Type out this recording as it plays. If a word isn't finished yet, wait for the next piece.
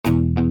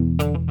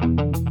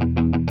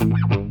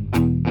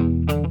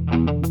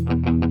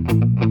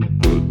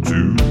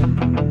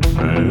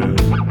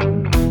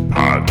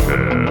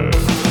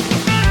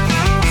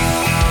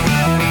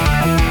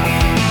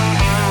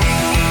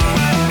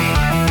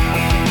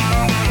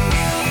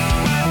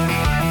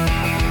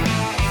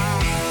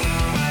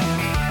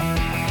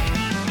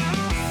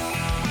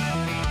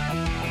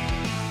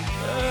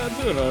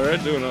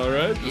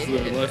Just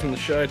living life in the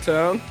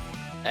Chi-Town.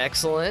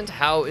 Excellent.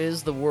 How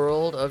is the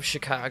world of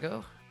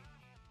Chicago?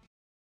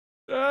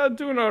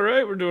 Doing all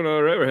right. We're doing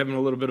all right. We're having a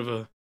little bit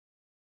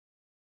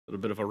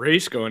of a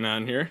race going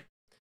on here.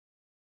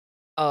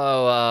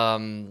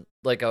 Oh,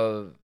 like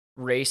a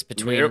race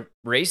between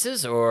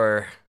races,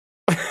 or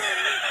what's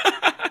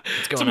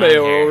It's a going on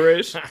mayoral here?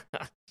 race.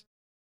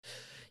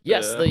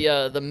 Yes,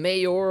 Yeah. the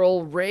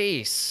mayoral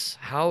race.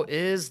 How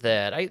is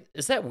that?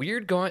 Is that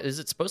weird going? Is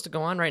it supposed to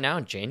go on right now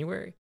in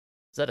January?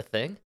 Is that a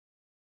thing?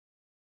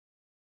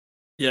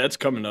 Yeah, it's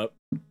coming up.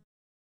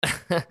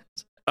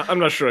 I'm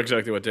not sure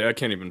exactly what day. I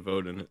can't even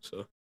vote in it.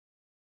 So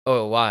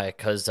Oh, why?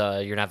 Because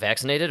you're not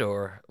vaccinated,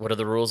 or what are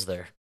the rules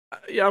there?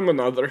 yeah, I'm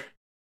another.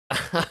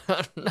 No.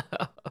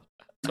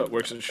 That's how it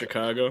works in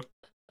Chicago.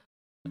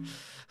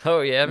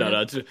 Oh yeah, man.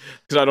 No,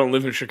 because I don't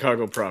live in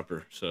Chicago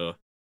proper. So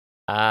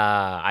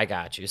I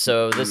got you.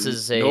 So this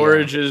is a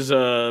Norwich is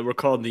we're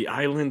called the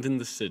island in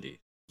the city.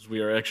 We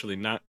are actually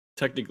not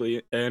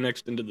technically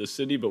annexed into the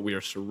city, but we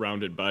are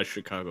surrounded by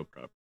Chicago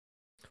proper.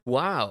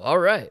 Wow. All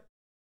right.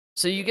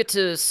 So you get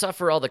to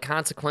suffer all the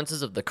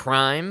consequences of the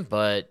crime,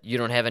 but you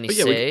don't have any But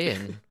yeah, say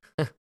in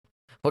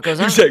what goes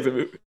on.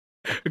 Exactly.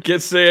 We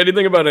can't say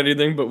anything about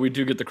anything, but we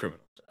do get the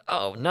criminals.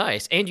 Oh,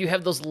 nice. And you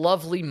have those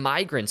lovely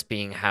migrants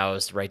being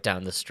housed right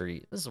down the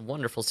street. This is a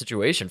wonderful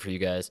situation for you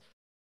guys.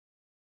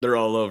 They're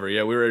all over.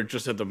 Yeah, we were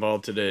just at the mall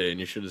today, and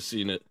you should have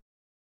seen it.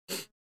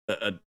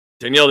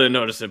 Danielle didn't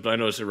notice it, but I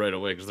noticed it right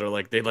away because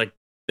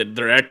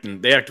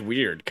they act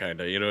weird, kind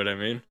of. You know what I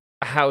mean?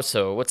 How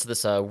so? What's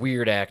this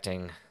weird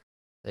acting?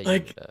 That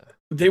Like you,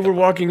 they were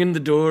walking in the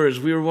door as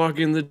we were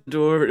walking in the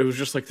door. It was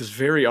just like this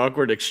very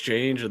awkward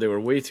exchange, and they were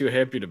way too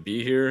happy to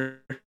be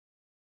here.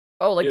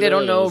 oh, like You they know,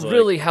 don't and it know was like-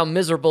 really how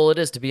miserable it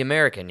is to be they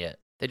American yet.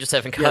 They just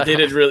haven't Yeah, got. they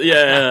did really.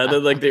 Yeah,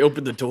 they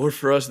opened the door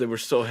for us. They were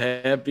so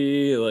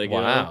happy. Like,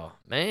 Wow,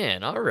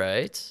 man. All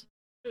right.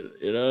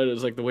 it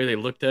was like the way they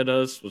looked at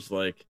us was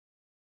like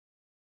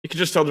you could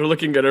just tell they're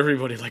looking at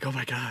everybody like, oh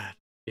my god,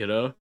 you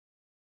know.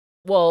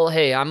 Well,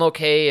 hey, I'm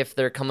okay if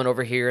they're coming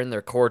over here and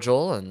they're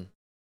cordial and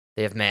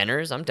they have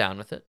manners. I'm down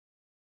with it.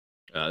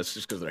 It's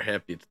just because they're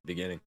happy at the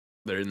beginning.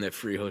 They're in that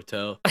free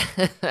hotel,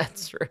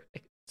 That's right.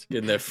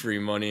 getting that free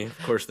money. Of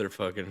course, they're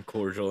fucking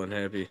cordial and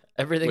happy. Wait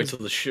Everything's till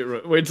the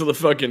shit. Wait till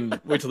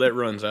that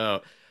runs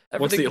out.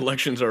 Once the everything-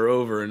 elections are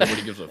over and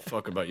nobody gives a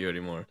fuck about you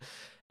anymore.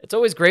 It's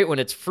always great when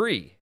it's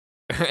free.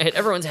 Right?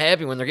 Everyone's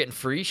happy when they're getting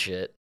free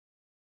shit.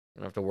 You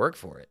don't have to work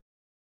for it.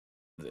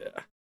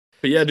 Yeah.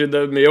 But yeah, dude,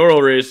 the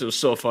mayoral race was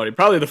so funny.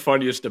 Probably the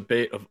funniest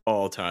debate of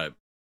all time.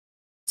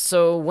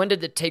 So when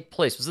did it take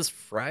place? Was this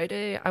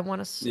Friday? I want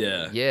to say.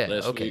 Yeah, Yeah.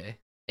 last Okay. week.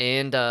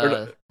 And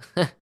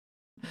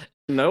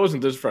No, it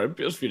wasn't this Friday.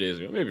 It was a few days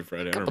ago. Maybe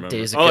Friday. I don't Couple remember.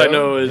 days All I ago,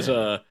 know is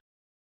yeah.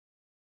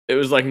 it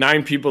was like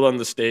 9 people on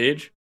the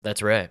stage.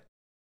 that's right.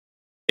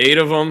 8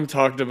 of them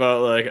talked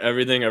about like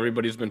everything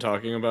everybody's been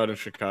talking about in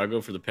Chicago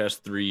for the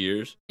past 3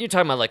 years. You're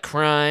talking about like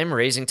crime,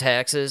 raising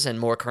taxes, and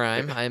more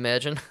crime. I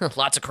imagine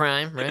lots of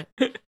crime, right?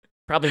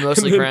 Probably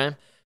mostly crime.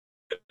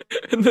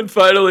 And then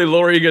finally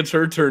Lori gets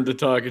her turn to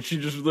talk, and she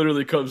just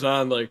literally comes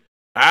on like,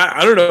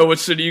 I don't know what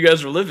city you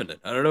guys are living in.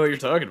 I don't know what you're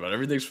talking about.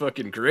 Everything's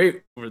fucking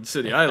great over the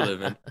city I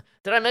live in.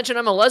 Did I mention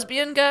I'm a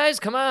lesbian, guys?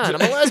 Come on,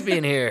 I'm a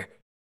lesbian here.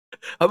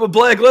 I'm a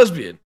black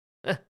lesbian.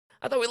 I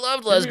thought we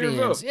loved Give me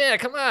your lesbians. vote. Yeah,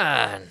 come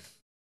on.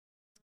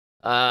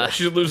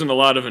 She's losing a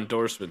lot of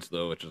endorsements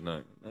though, which is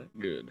not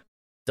good.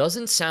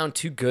 Doesn't sound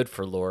too good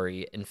for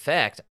Lori. In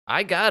fact,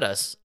 I got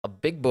us a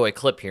big boy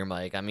clip here,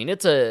 Mike. I mean,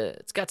 it's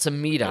got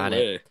some meat on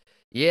it.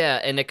 Yeah,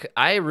 and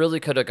I really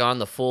could have gone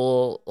the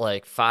full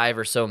like 5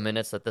 or so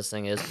minutes that this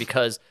thing is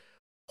because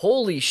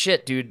holy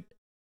shit, dude.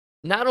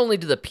 Not only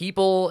do the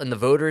people and the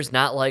voters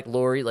not like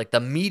Lori, like the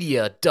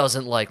media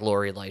doesn't like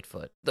Lori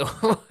Lightfoot.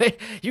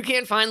 You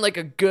can't find like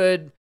a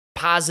good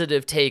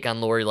positive take on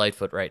Lori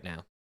Lightfoot right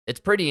now. It's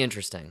pretty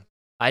interesting.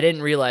 I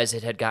didn't realize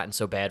it had gotten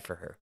so bad for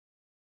her.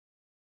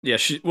 Yeah,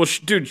 she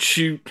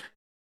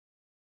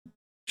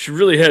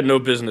really had no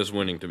business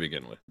winning to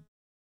begin with.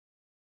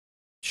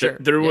 Sure.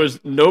 There yeah.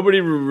 was nobody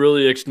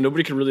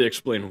could really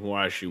explain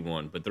why she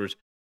won, but there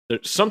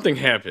something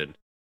happened,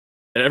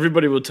 and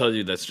everybody will tell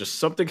you that's just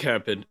something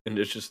happened, and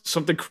it's just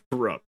something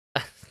corrupt.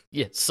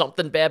 Yeah,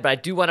 something bad, but I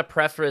do want to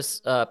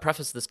preface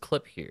this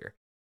clip here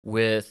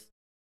with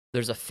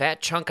there's a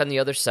fat chunk on the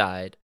other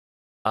side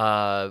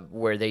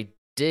where they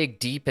dig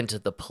deep into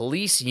the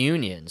police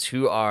unions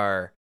who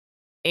are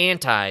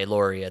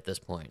anti-Lori at this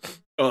point.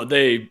 Oh,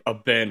 they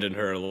abandoned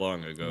her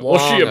long ago. Long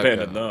Well, she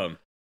abandoned ago. them.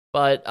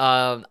 But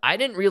I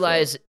didn't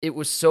realize it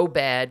was so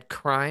bad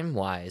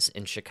crime-wise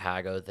in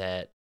Chicago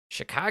that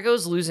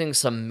Chicago's losing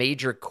some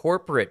major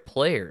corporate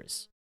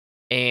players.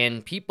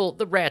 And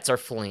the rats are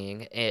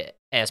fleeing,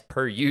 as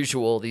per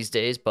usual these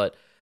days, but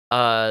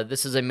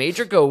this is a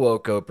major go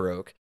woke, go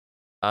broke.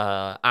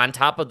 On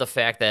top of the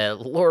fact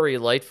that Lori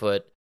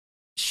Lightfoot,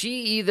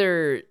 she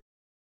either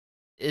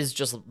is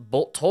just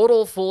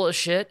total full of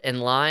shit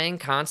and lying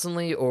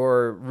constantly,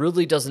 or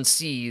really doesn't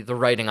see the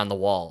writing on the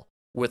wall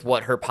with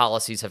what her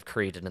policies have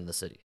created in the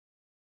city.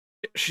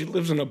 She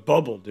lives in a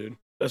bubble, dude.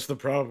 That's the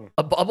problem.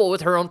 A bubble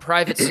with her own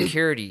private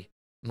security,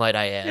 might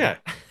I add.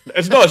 Yeah.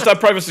 It's not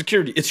private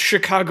security. It's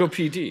Chicago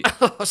PD.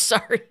 Oh,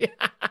 sorry.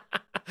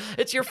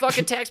 It's your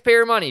fucking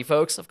taxpayer money,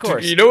 folks. Of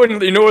course. You know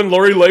when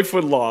Lori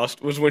Lightfoot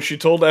lost was when she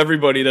told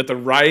everybody that the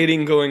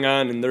rioting going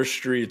on in their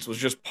streets was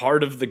just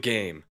part of the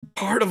game,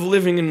 part of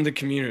living in the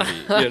community.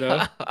 You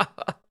know.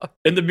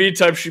 In the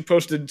meantime, she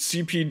posted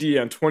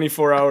CPD on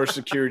 24-hour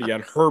security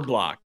on her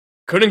block.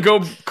 Couldn't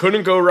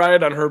go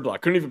riot on her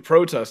block. Couldn't even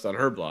protest on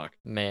her block.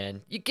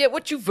 Man, you get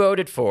what you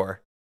voted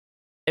for.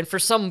 And for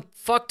some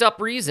fucked up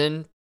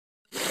reason,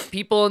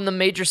 people in the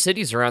major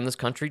cities around this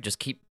country just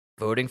keep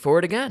voting for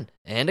it again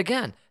and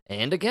again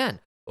and again,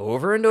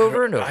 over and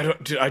over and over.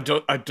 I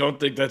don't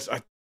think that's.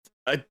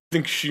 I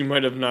think she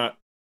might have not.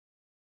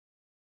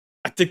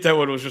 I think that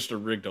one was just a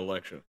rigged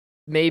election.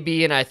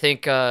 Maybe, and I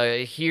think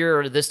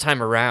here this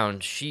time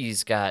around,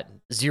 she's got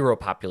zero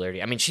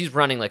popularity. I mean, she's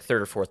running like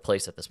third or fourth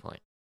place at this point.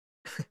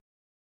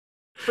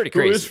 Pretty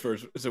crazy. Who is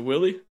first? Is it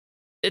Willie?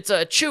 It's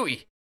a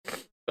Chewy.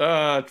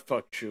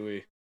 Fuck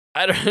Chewy.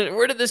 I don't.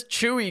 Where did this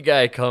Chewy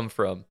guy come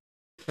from?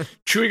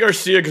 Chewy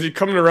Garcia, because he's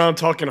coming around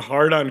talking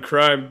hard on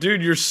crime.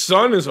 Dude, your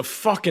son is a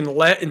fucking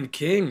Latin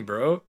king,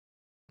 bro.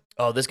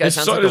 Oh, this guy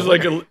sounds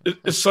like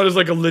his son is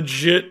like a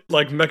legit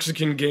like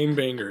Mexican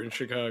gangbanger in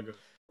Chicago.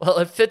 Well,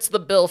 it fits the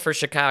bill for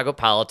Chicago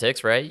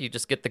politics, right? You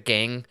just get the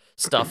gang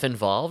stuff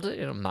involved,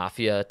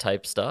 mafia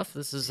type stuff.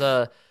 This is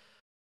Yeah,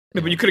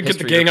 but you couldn't get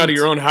the gang out of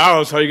your own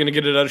house. How are you gonna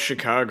get it out of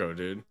Chicago,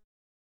 dude?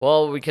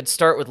 Well, we could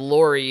start with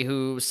Lori,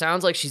 who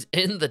sounds like she's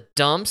in the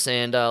dumps,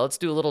 and let's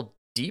do a little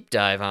deep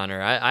dive on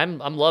her. I'm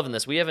loving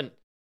this. We haven't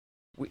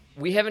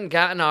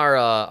gotten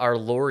our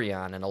Lori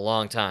on in a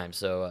long time,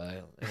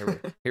 so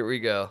here we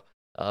go.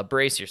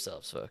 Brace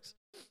yourselves, folks.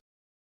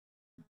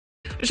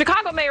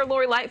 Chicago Mayor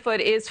Lori Lightfoot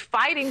is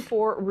fighting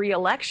for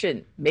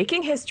re-election,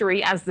 making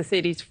history as the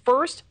city's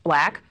first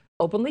Black,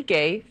 openly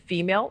gay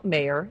female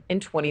mayor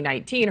in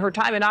 2019. Her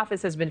time in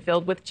office has been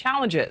filled with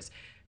challenges,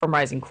 from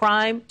rising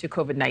crime to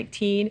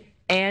COVID-19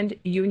 and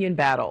union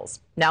battles.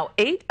 Now,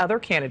 8 other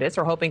candidates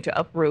are hoping to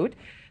uproot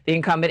the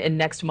incumbent in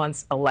next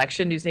month's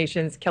election. News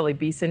Nation's Kelly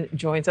Beeson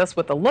joins us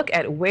with a look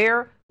at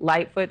where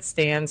Lightfoot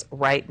stands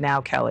right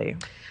now. Kelly.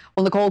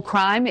 Well, Nicole,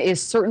 crime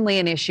is certainly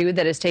an issue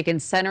that has taken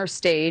center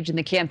stage in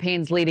the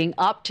campaigns leading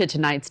up to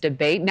tonight's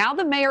debate. Now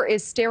the mayor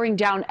is staring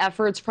down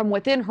efforts from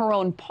within her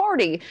own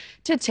party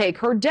to take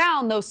her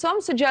down, though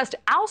some suggest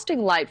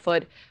ousting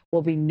Lightfoot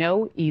will be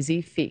no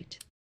easy feat.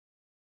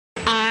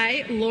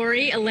 I,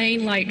 Lori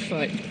Elaine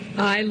Lightfoot.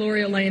 I,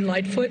 Lori Elaine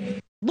Lightfoot.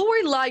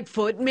 Lori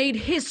Lightfoot made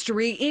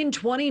history in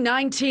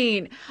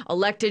 2019,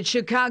 elected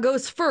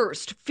Chicago's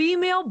first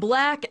female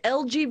Black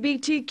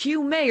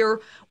LGBTQ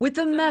mayor with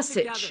a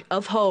message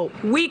of hope.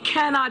 We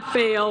cannot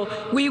fail.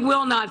 We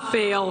will not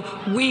fail.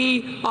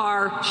 We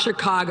are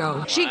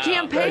Chicago. She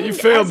campaigned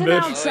failed, as an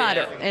bitch.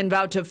 outsider and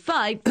vowed to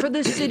fight for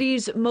the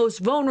city's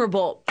most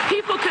vulnerable.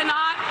 People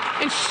cannot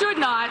and should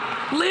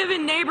not live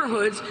in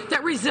neighborhoods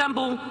that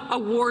resemble a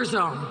war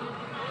zone.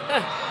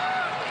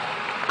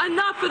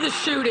 Enough of the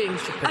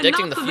shootings,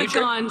 enough of the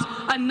guns,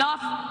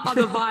 enough of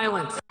the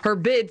violence. Her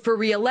bid for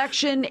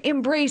re-election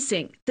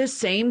embracing the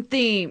same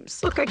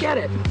themes. Look, I get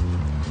it.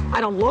 I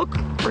don't look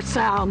or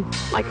sound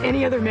like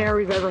any other mayor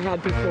we've ever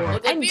had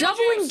before. And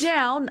doubling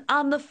down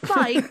on the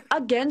fight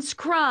against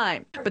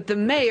crime. But the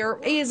mayor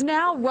is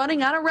now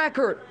running on a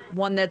record,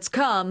 one that's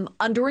come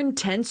under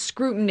intense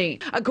scrutiny.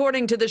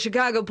 According to the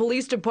Chicago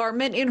Police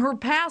Department, in her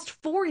past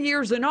 4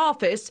 years in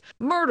office,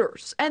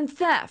 murders and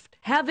theft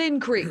have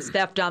increased.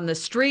 Theft on the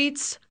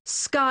streets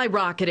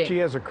skyrocketing. She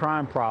has a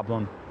crime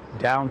problem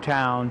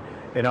downtown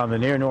and on the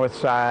near north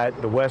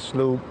side, the West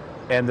Loop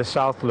and the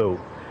South Loop.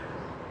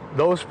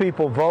 Those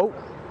people vote.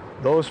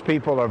 Those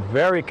people are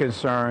very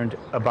concerned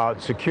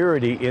about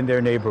security in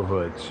their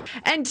neighborhoods.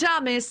 And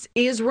Thomas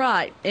is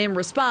right. In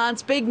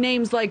response, big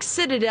names like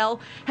Citadel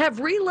have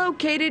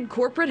relocated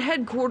corporate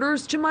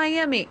headquarters to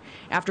Miami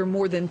after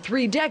more than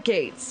 3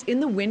 decades in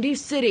the Windy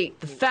City.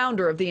 The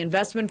founder of the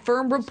investment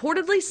firm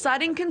reportedly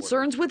citing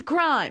concerns with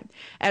crime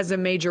as a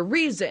major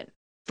reason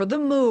for the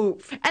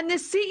move. And the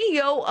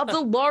CEO of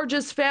the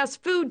largest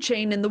fast food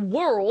chain in the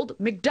world,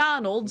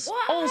 McDonald's,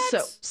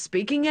 also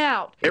speaking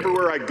out.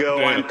 Everywhere I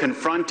go, I'm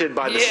confronted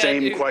by the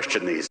same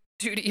question these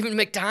Even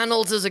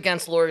McDonald's is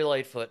against Lori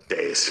Lightfoot.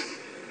 days.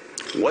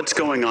 What's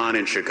going on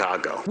in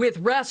Chicago? With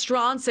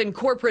restaurants and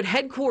corporate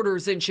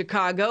headquarters in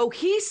Chicago,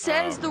 he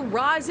says the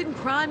rise in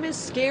crime is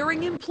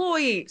scaring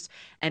employees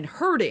and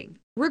hurting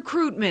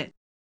recruitment.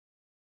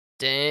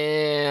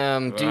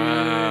 Damn, dude.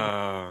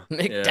 Wow.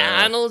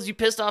 McDonald's, you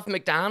pissed off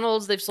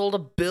McDonald's? They've sold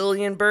 1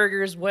 billion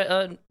burgers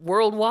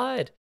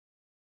worldwide.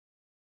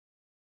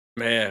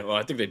 Man, well,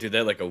 I think they do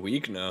that like a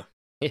week now.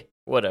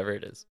 Whatever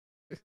it is.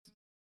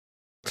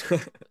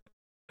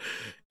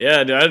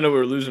 Yeah, dude, I didn't know we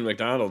were losing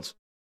McDonald's.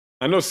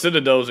 I know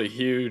Citadel was a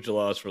huge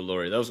loss for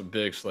Lori. That was a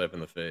big slap in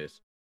the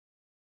face.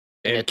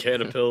 And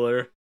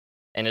Caterpillar.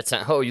 And it's,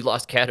 oh, you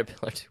lost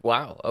Caterpillar.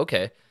 Wow,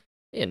 okay.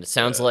 And it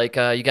sounds like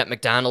you got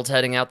McDonald's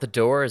heading out the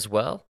door as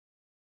well.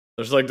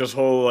 There's like this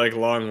whole like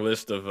long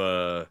list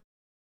of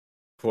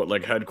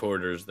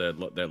headquarters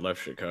that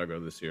left Chicago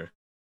this year.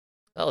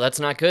 Oh, that's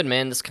not good,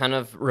 man. This kind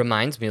of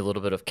reminds me a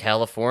little bit of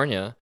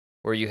California,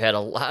 where you had a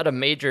lot of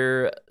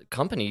major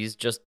companies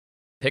just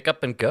pick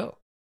up and go.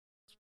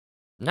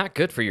 Not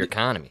good for your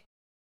economy.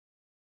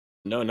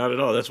 No, not at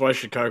all. That's why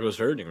Chicago's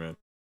hurting, man.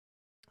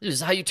 This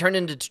is how you turn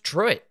into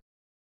Detroit,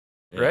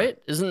 Yeah. right?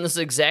 Isn't this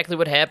exactly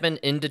what happened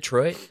in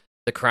Detroit?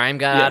 The crime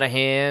got out of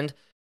hand.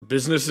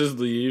 Businesses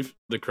leave,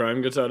 the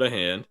crime gets out of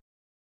hand,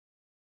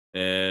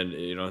 and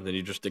then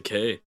you just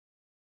decay.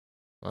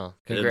 Well,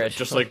 And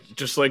congratulations.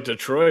 just like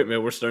Detroit,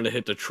 man, we're starting to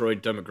hit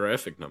Detroit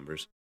demographic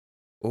numbers.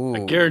 Ooh.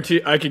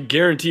 I could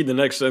guarantee the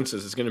next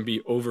census is going to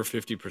be over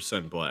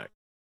 50% black,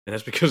 and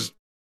that's because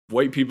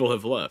white people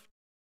have left.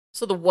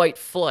 So the white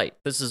flight,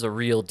 this is a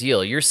real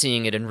deal. You're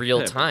seeing it in real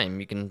Yeah.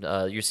 time.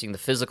 You're seeing the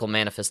physical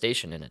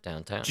manifestation in it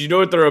downtown. Do you know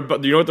what they're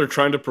about? Do you know what they're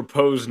trying to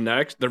propose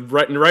next? They're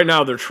right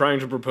now. They're trying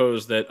to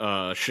propose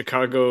that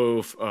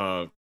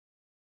Chicago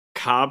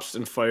cops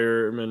and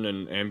firemen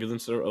and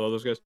ambulance, all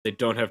those guys, they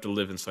don't have to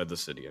live inside the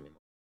city anymore.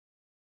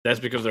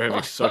 That's because they're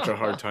having such a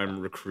hard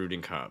time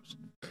recruiting cops.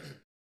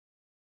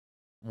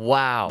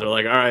 Wow. They're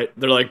like, all right.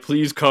 They're like,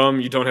 please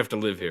come. You don't have to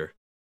live here.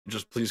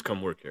 Just please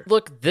come work here.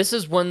 Look, this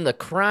is when the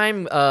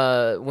crime,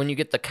 when you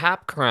get the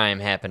cop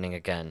crime happening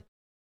again,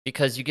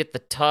 because you get the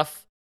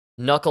tough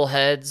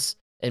knuckleheads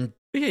and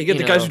But yeah, you get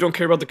the guys who don't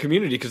care about the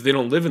community because they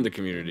don't live in the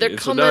community. They're And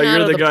so coming now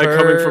you're out the of the guy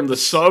coming from the burbs.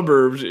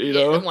 suburbs, you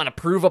know? they want to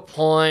prove a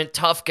point.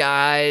 Tough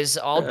guys,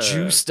 all Yeah.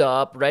 juiced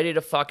up, ready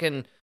to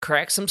fucking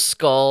crack some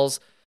skulls,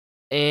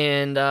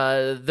 and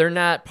they're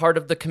not part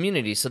of the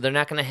community, so they're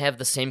not going to have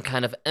the same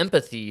kind of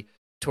empathy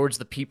towards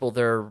the people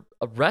they're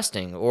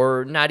arresting,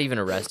 or not even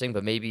arresting,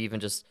 but maybe even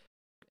just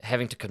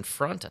having to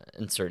confront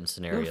in certain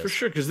scenarios. No, for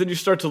sure, because then you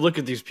start to look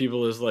at these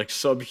people as like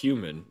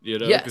subhuman, you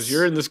know? Yes. Because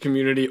you're in this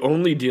community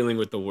only dealing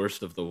with the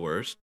worst of the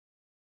worst,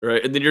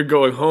 right? And then you're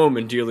going home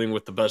and dealing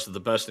with the best of the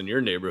best in your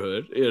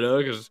neighborhood, you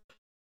know?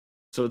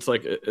 So it's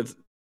like,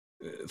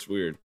 it's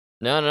weird.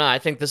 No, I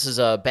think this is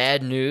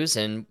bad news,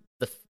 and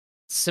the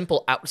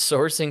simple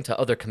outsourcing to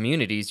other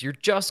communities, you're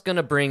just going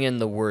to bring in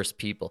the worst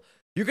people.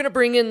 You're going to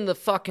bring in the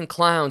fucking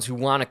clowns who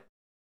want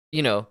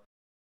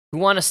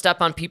to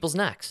step on people's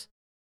necks.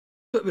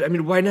 But, I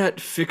mean, why not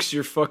fix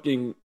your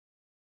fucking...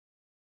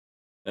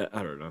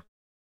 I don't know.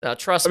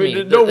 Trust I mean,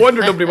 me. no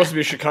wonder nobody wants to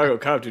be a Chicago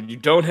cop, dude. You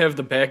don't have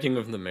the backing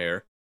of the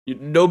mayor.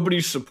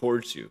 Nobody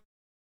supports you,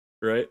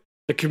 right?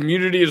 The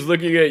community is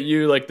looking at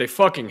you like they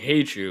fucking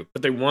hate you,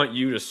 but they want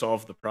you to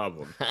solve the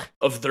problem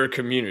of their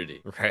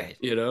community. Right.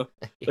 You know?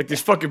 Like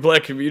these fucking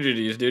black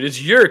communities, dude.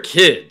 It's your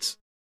kids.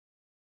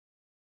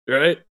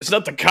 Right? It's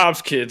not the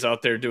cops' kids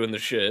out there doing the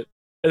shit.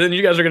 And then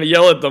you guys are going to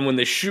yell at them when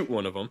they shoot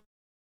one of them.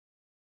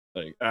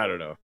 Like, I don't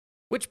know.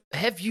 Which,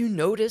 have you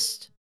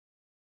noticed?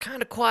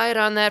 Kind of quiet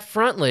on that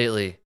front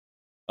lately.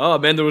 Oh,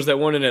 man, there was that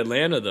one in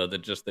Atlanta, though,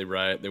 that just they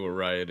were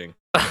rioting.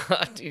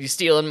 You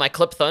stealing my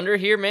clip thunder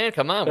here, man?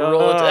 Come on, we're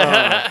rolling.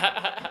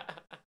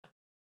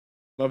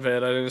 My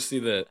bad, I didn't see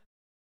that.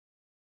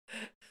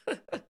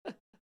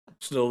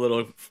 Still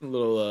a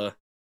little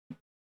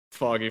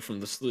foggy from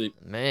the sleep.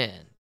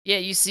 Man. Yeah,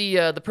 you see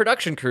the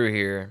production crew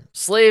here,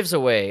 slaves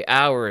away,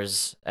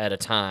 hours at a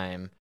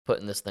time,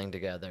 putting this thing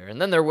together. And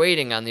then they're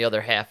waiting on the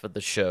other half of the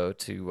show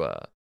to,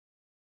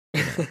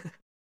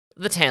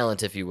 the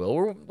talent, if you will.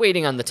 We're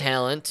waiting on the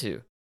talent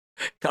to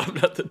I'm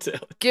not the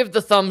talent. give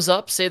the thumbs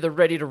up, say they're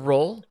ready to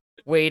roll.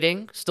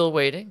 Waiting, still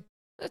waiting.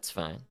 That's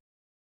fine.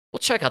 We'll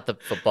check out the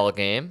football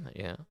game,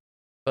 yeah.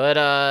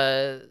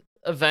 But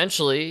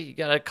eventually, you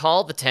gotta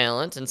call the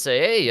talent and say,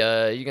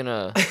 hey, you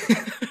gonna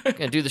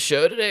do the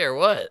show today or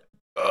what?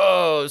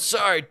 Oh,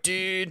 sorry,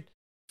 dude.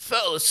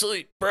 Fell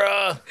asleep,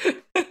 bruh.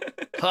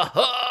 Ha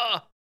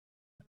ha.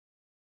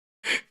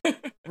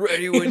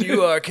 Ready when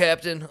you are,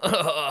 Captain. Ha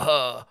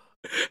ha.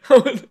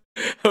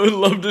 I would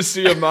love to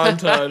see a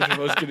montage of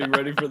us getting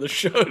ready for the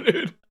show,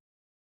 dude.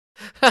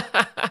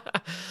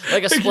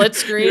 Like a split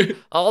screen,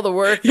 all the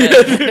work.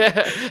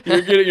 Yeah,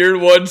 you're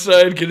in one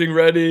side, getting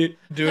ready,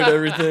 doing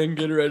everything,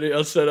 getting ready.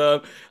 I'll set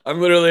up. I'm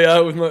literally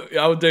out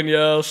with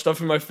Danielle,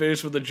 stuffing my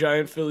face with a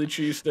giant Philly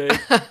cheesesteak.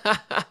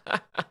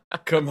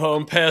 Come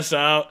home, pass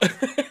out.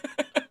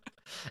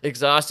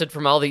 Exhausted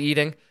from all the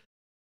eating.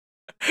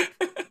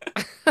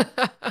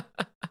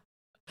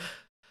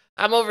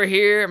 I'm over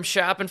here. I'm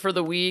shopping for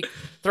the week,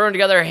 throwing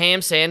together a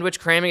ham sandwich,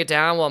 cramming it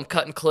down while I'm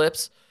cutting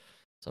clips.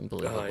 It's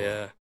unbelievable. Oh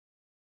yeah.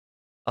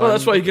 Well,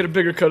 that's why you get a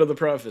bigger cut of the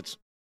profits.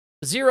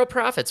 Zero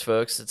profits,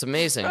 folks. It's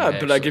amazing.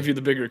 But I give you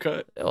the bigger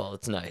cut. Oh,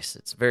 it's nice.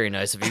 It's very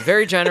nice of you.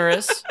 Very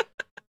generous.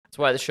 That's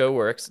why the show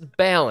works.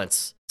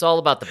 Balance. It's all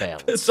about the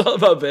balance. It's all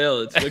about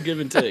balance. No give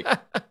and take.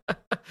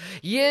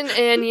 Yin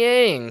and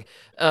yang,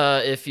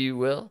 if you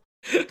will.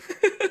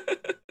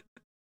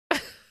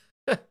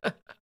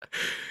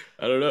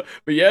 I don't know.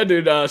 But yeah,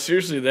 dude,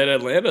 seriously, that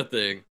Atlanta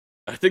thing.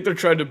 I think they're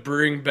trying to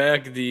bring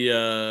back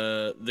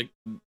the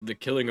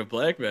killing of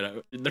black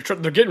men.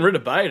 They're getting rid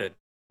of Biden.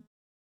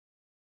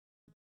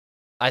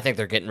 I think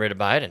they're getting rid of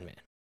Biden, man.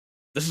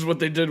 This is what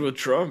they did with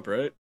Trump,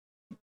 right?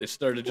 They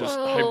started just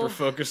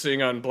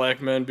hyper-focusing on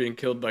black men being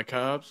killed by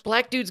cops.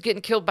 Black dudes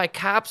getting killed by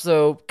cops,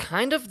 though,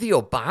 kind of the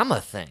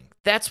Obama thing.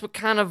 That's what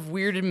kind of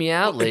weirded me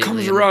out lately. It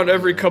comes around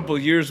every couple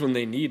years when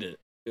they need it,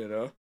 you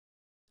know?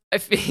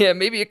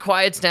 Maybe it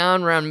quiets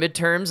down around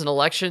midterms and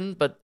election,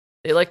 but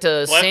they like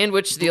to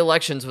sandwich the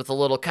elections with a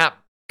little cop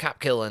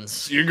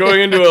killings. You're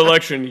going into an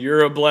election,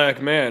 you're a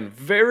black man.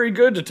 Very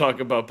good to talk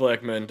about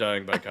black men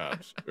dying by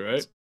cops,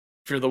 right?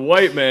 If you're the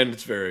white man,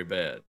 it's very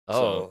bad.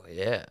 Oh,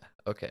 yeah.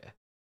 Okay.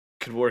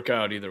 Could work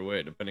out either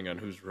way, depending on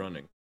who's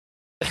running.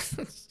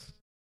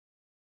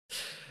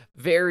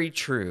 Very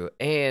true.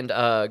 And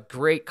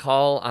great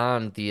call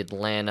on the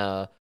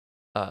Atlanta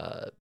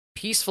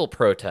peaceful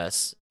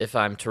protests, if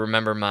I'm to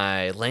remember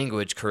my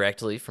language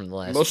correctly from the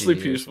last Mostly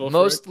few years. peaceful.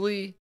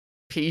 Mostly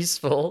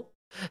peaceful.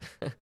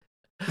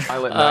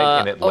 Silent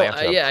night in Atlanta.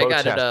 I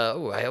got it.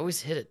 I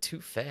always hit it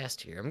too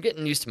fast here. I'm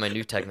getting used to my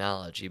new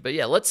technology. But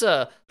yeah, let's do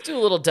a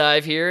little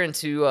dive here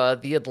into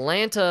the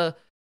Atlanta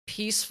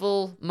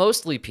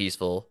mostly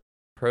peaceful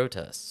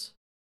protests.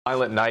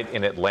 Silent night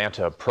in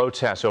Atlanta.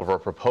 Protests over a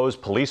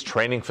proposed police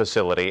training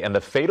facility and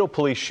the fatal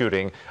police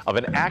shooting of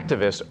an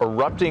activist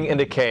erupting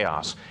into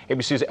chaos.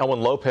 ABC's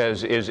Elwin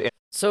Lopez is in.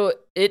 So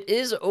it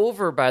is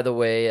over, by the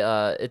way.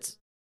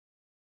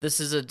 This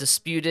is a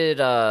disputed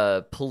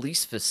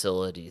police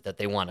facility that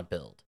they want to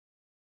build.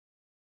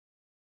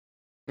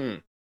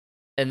 And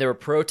there were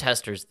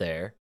protesters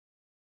there.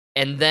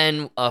 And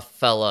then a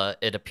fella,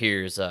 it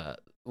appears,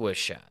 was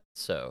shot.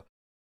 So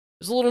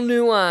there's a little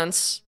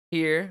nuance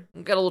here.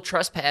 We've got a little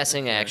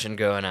trespassing action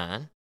going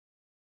on.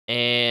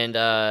 And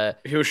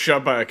he was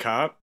shot by a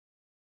cop?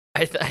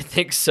 I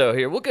think so.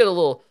 Here,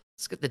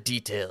 let's get the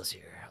details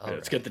here.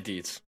 Let's get the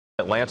deets.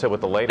 Atlanta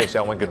with the latest.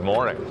 Elwin, good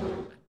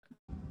morning.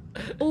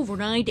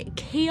 Overnight,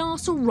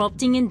 chaos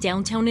erupting in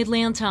downtown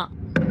Atlanta.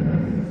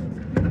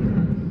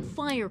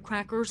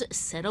 Firecrackers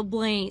set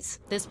ablaze.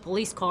 This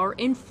police car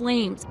in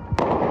flames.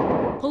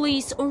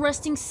 Police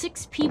arresting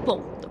 6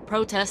 people. The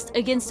protest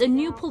against a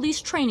new police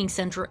training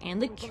center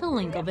and the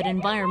killing of an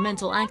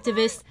environmental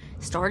activist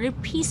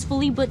started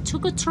peacefully but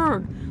took a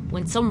turn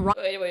when some...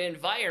 Wait,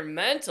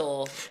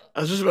 environmental?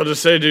 I was just about to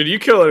say, dude, you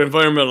kill an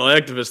environmental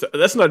activist,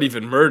 that's not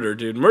even murder,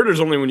 dude. Murder's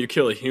only when you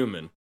kill a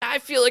human. I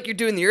feel like you're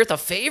doing the earth a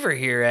favor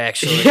here,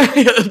 actually. Yeah,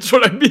 that's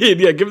what I mean.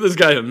 Yeah, give this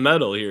guy a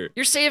medal here.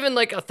 You're saving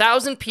like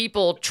 1,000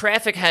 people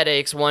traffic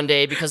headaches one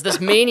day because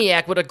this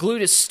maniac would have glued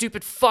his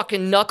stupid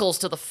fucking knuckles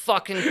to the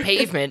fucking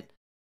pavement.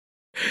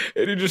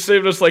 And he just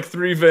saved us like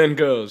 3 Van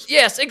Goghs.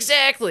 Yes,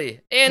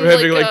 exactly. And we're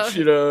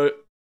having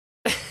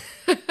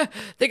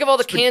think of all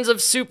the cans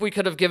of soup we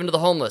could have given to the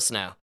homeless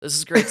now. This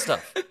is great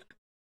stuff.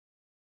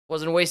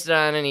 Wasn't wasted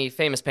on any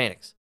famous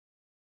paintings.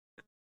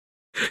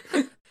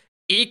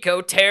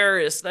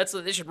 Eco-terrorists.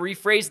 They should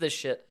rephrase this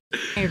shit.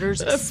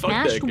 Rioters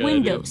smashed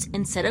windows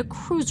and set a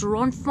cruiser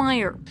on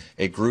fire.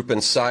 A group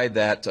inside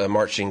that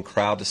marching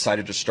crowd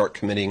decided to start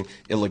committing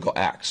illegal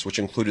acts, which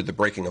included the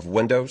breaking of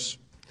windows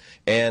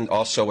and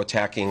also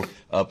attacking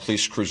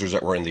police cruisers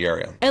that were in the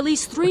area. At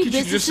least 3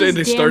 businesses just say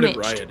they started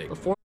damaged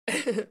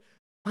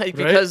rioting?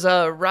 Because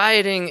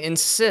rioting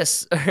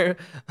insists...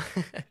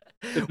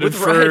 With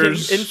rioting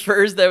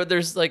infers that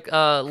there's like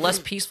less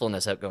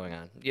peacefulness out going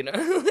on, you know.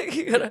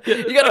 you gotta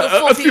go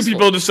full a few peaceful.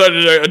 people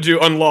decided to do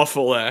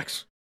unlawful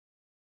acts,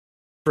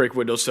 break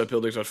windows, set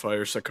buildings on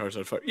fire, set cars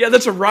on fire. Yeah,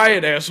 that's a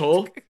riot,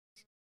 asshole.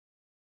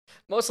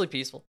 Mostly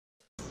peaceful.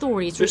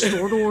 Authorities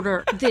restored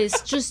order.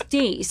 This just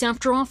days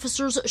after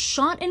officers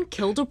shot and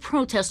killed a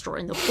protester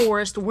in the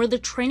forest where the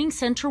training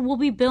center will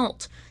be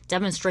built.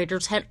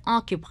 Demonstrators had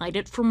occupied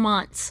it for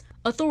months.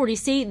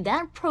 Authorities say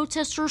that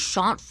protester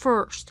shot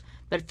first.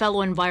 But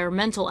fellow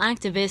environmental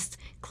activists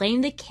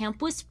claim the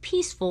camp was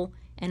peaceful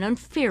and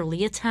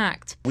unfairly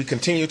attacked. We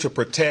continue to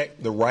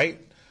protect the right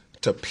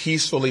to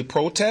peacefully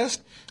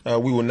protest.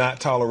 We will not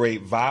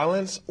tolerate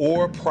violence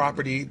or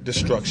property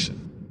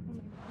destruction.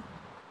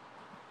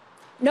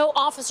 No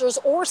officers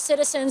or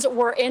citizens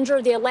were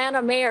injured. The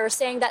Atlanta mayor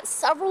saying that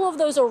several of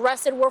those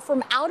arrested were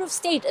from out of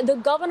state. The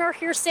governor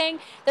here saying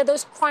that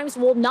those crimes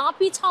will not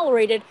be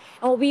tolerated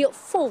and will be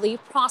fully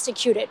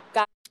prosecuted.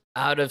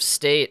 Out of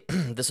state.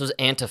 This was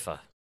Antifa.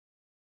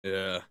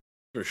 Yeah,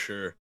 for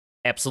sure.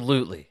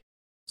 Absolutely.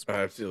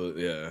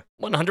 Absolutely, yeah.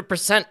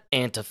 100%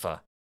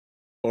 Antifa.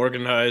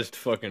 Organized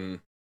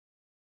fucking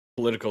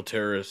political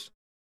terrorists.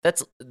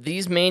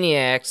 These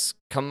maniacs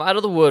come out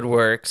of the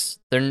woodworks.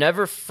 They're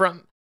never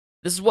from...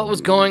 This is what was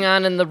going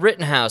on in the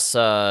Rittenhouse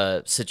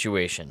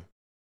situation.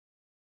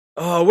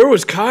 Oh, where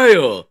was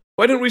Kyle?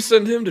 Why didn't we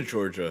send him to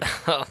Georgia?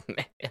 Oh,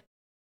 man.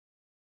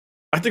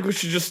 I think we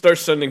should just start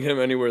sending him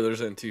anywhere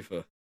there's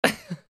Antifa.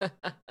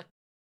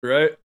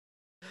 Right?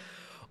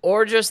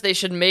 Or just they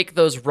should make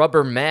those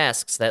rubber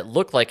masks that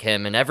look like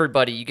him, and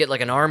everybody, you get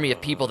like an army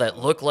of people that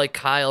look like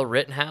Kyle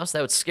Rittenhouse.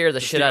 That would scare the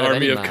shit out of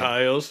any army of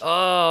Kyles.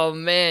 Oh,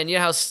 man. You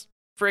know how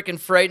freaking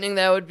frightening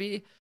that would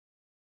be?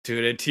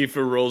 Dude,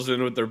 Antifa rolls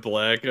in with their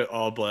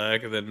all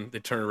black, and then they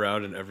turn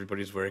around and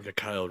everybody's wearing a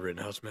Kyle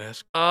Rittenhouse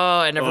mask.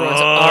 Oh, and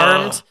everyone's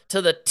armed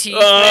to the teeth.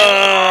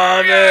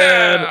 Oh,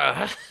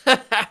 man.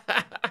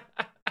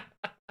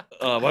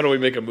 Why don't we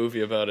make a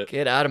movie about it?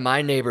 Get out of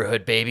my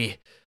neighborhood, baby.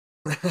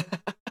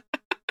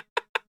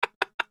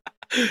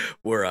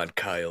 We're on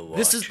Kyle watch.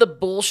 This is the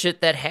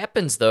bullshit that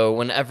happens, though,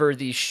 whenever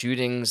these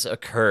shootings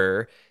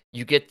occur.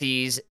 You get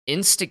these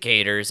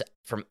instigators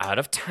from out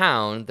of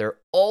town. They're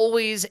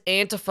always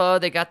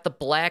Antifa. They got the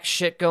black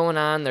shit going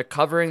on. They're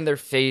covering their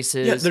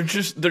faces.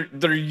 Yeah,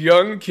 they're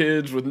young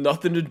kids with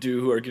nothing to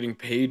do who are getting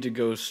paid to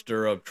go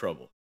stir up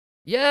trouble.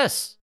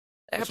 Yes,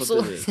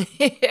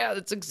 absolutely. Yeah,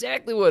 that's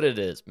exactly what it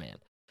is, man.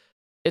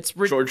 It's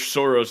George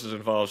Soros is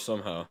involved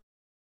somehow.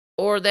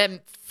 Or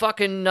that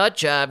fucking nut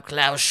job,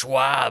 Klaus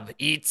Schwab,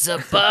 eats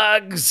the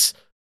bugs.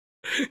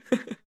 Yeah,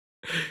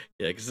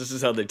 because this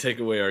is how they take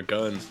away our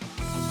guns.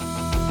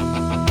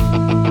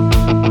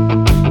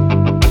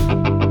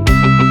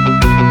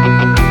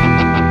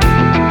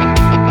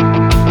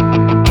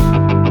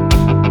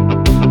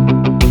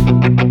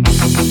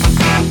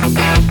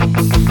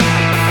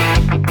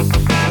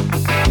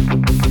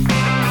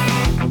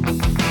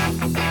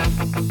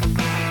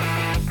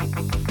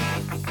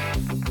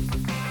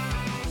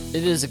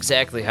 It is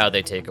exactly how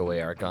they take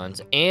away our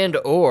guns, and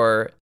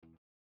or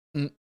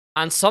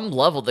on some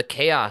level, the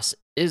chaos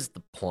is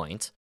the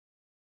point.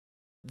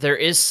 There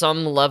is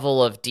some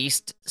level of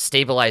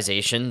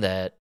destabilization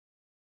that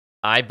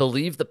I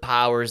believe the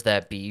powers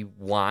that be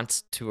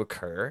want to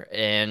occur,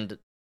 and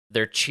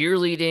they're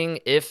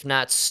cheerleading, if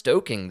not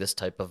stoking, this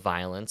type of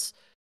violence.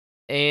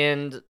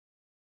 And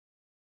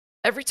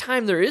every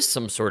time there is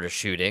some sort of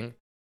shooting,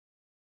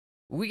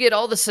 we get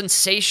all the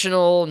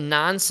sensational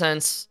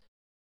nonsense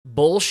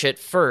bullshit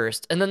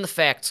first, and then the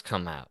facts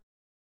come out.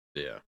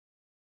 Yeah.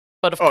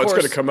 But of course, it's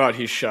going to come out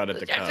he's shot at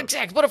the cops.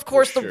 Exactly. But of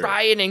course, the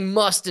rioting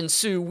must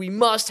ensue. We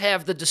must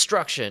have the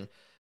destruction.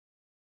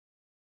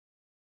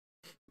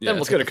 Yeah,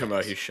 it's going to come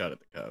out he's shot at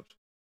the cops.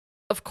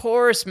 Of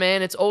course,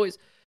 man. It's always.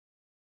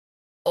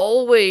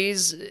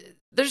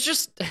 There's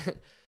just.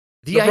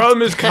 The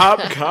problem is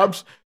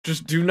cops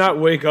just do not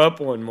wake up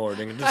one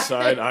morning and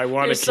decide I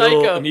want to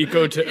kill an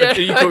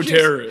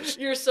eco-terrorist.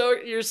 You're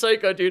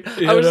psycho, dude.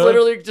 I was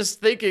literally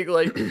just thinking,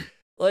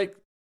 like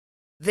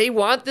they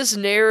want this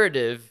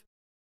narrative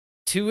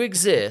to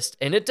exist,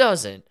 and it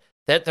doesn't.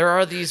 That there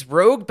are these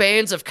rogue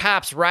bands of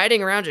cops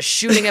riding around just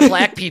shooting at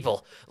black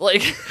people.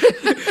 Like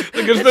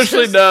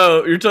especially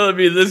now, you're telling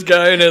me this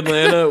guy in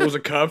Atlanta was a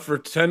cop for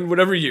 10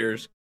 whatever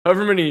years,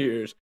 however many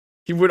years.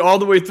 He went all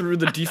the way through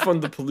the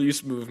defund the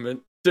police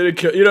movement. You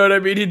know what I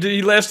mean?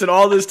 He lasted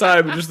all this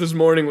time, and just this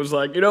morning was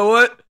like, you know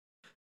what?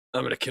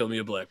 I'm gonna kill me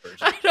a black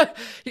person.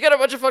 You got a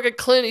bunch of fucking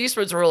Clint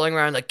Eastwoods rolling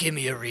around like, give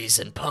me a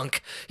reason,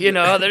 punk. You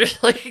know, they're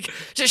just like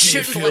just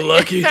shooting. You feel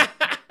lucky.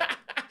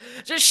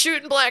 Just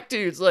shooting black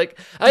dudes. Like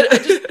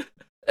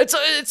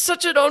it's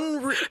such an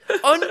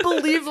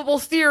unbelievable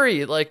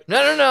theory. Like,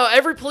 no.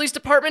 Every police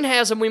department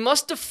has them. We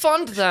must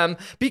defund them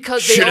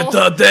because they should have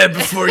thought that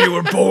before you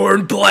were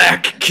born,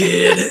 black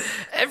kid.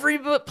 Every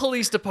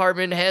police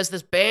department has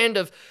this band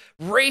of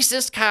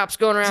racist cops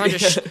going around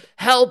just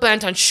hell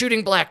bent on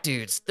shooting black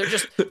dudes.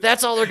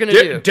 That's all they're gonna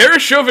do.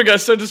 Derek Chauvin got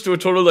sentenced to a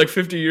total of like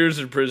 50 years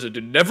in prison.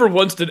 Dude, never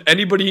once did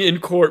anybody in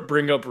court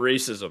bring up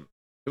racism.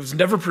 It was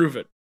never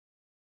proven.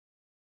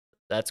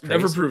 That's crazy.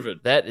 Never proven.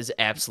 That is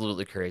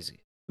absolutely crazy.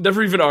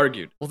 Never even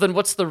argued. Well, then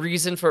what's the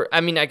reason for... I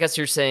mean, I guess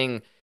you're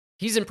saying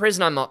he's in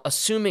prison, I'm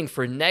assuming,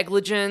 for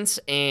negligence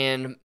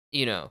and,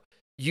 using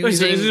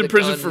he's in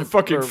prison for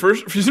fucking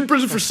he's in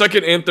prison for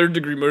second and third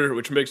degree murder,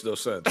 which makes no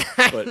sense.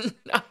 But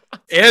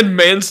and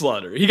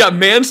manslaughter. He got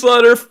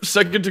manslaughter,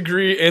 second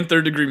degree, and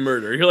third degree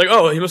murder. You're like,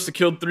 oh, he must have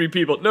killed 3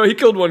 people. No, he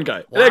killed 1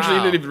 guy. Wow. And actually,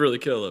 he didn't even really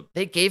kill him.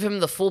 They gave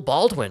him the full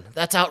Baldwin.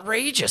 That's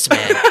outrageous,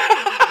 man.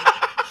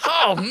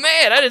 Oh,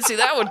 man, I didn't see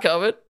that one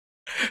coming.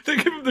 They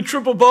give him the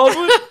Triple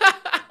Baldwin?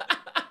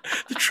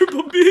 The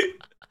Triple B?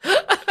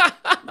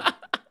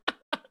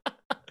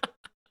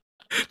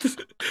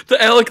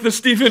 The Alec, the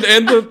Stephen,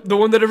 and the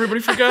one that everybody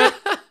forgot?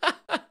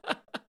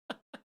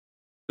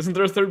 Isn't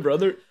there a third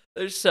brother?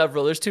 There's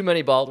several. There's too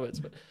many Baldwins.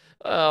 But,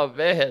 oh,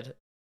 man.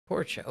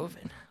 Poor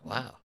Chauvin.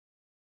 Wow.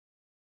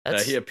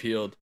 Yeah, he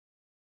appealed.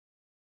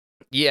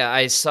 Yeah,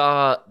 I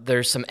saw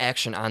there's some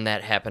action on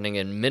that happening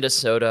in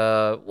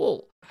Minnesota.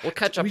 We'll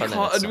catch up on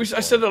that. I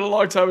said that a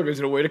long time ago. He's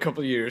going to wait a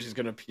couple of years. He's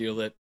going to appeal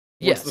it.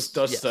 Once the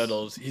dust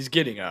settles, he's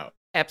getting out.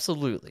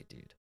 Absolutely,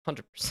 dude.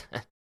 100%.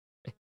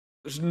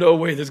 There's no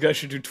way this guy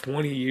should do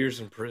 20 years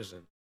in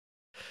prison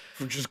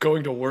for just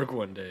going to work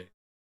one day.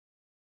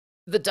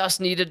 The dust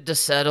needed to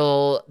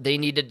settle. They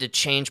needed to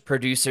change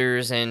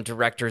producers and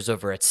directors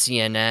over at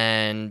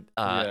CNN.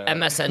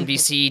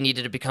 MSNBC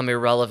needed to become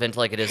irrelevant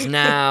like it is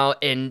now.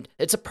 And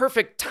it's a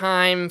perfect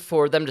time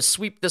for them to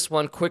sweep this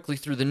one quickly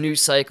through the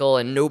news cycle,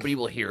 and nobody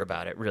will hear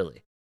about it,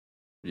 really.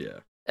 Yeah.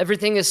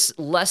 Everything is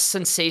less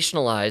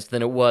sensationalized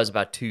than it was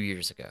about 2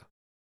 years ago.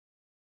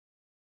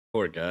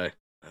 Poor guy.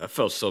 I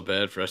felt so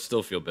bad I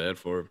still feel bad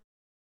for him.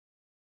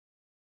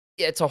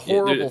 Yeah, it's a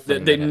horrible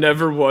thing. They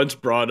never once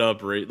brought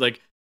up race.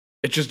 Like,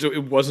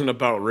 it wasn't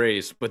about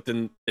race, but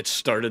then it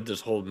started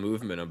this whole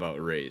movement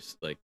about race.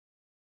 Like,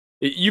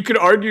 You could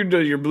argue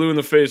till you're blue in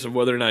the face of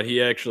whether or not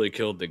he actually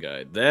killed the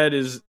guy. That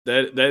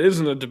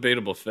isn't a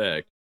debatable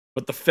fact.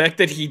 But the fact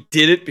that he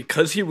did it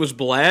because he was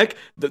black,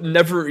 that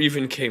never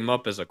even came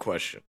up as a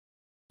question.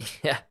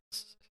 Yes.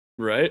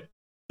 Right?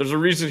 There's a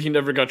reason he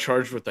never got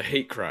charged with a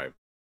hate crime.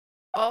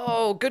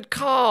 Oh, good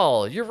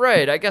call. You're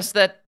right. I guess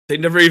that they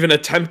never even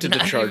attempted to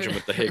charge him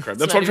with the hate crime.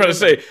 That's what I'm trying to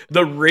say.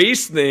 The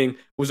race thing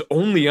was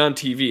only on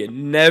TV. It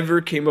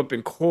never came up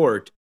in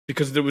court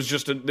because there was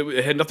just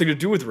it had nothing to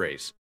do with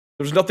race.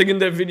 There was nothing in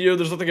that video.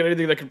 There's nothing in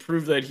anything that could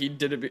prove that he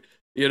did it.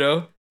 You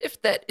know?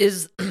 If that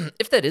is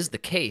the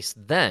case,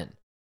 then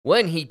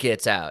when he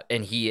gets out,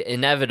 and he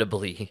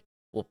inevitably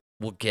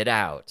will get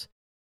out,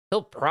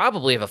 he'll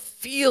probably have a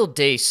field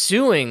day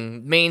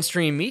suing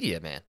mainstream media,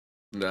 man.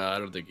 No, I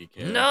don't think he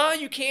can. No,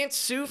 you can't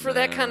sue for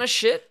that kind of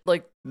shit.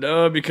 Like,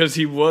 no, because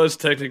he was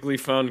technically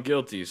found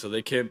guilty, so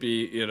they can't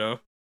be, you know.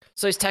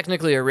 So he's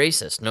technically a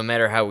racist, no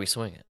matter how we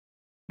swing it.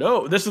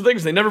 No, that's the thing.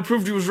 Is they never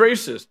proved he was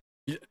racist.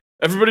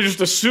 Everybody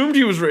just assumed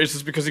he was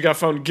racist because he got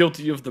found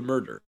guilty of the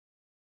murder.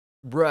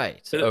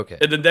 Right. Okay.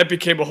 And then that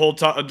became a whole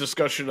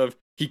discussion of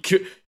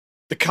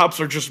the cops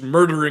are just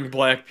murdering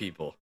black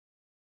people.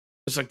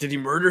 It's like, did he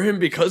murder him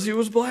because he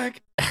was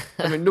black?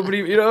 I mean, nobody,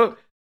 you know,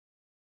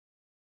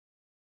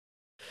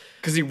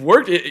 because he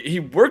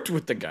worked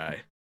with the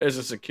guy as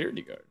a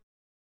security guard.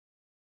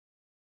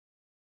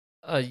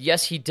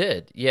 Yes, he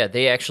did. Yeah,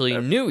 they actually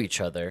knew each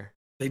other.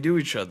 They knew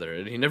each other,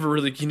 and he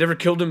never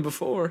killed him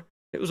before.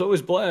 It was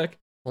always black.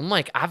 Well,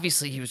 Mike,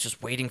 obviously he was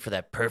just waiting for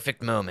that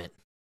perfect moment.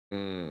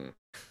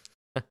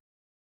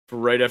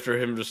 Right after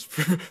him,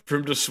 for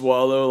him to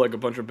swallow like a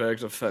bunch of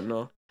bags of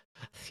fentanyl.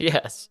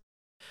 Yes,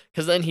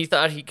 because then he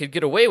thought he could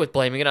get away with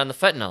blaming it on the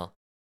fentanyl.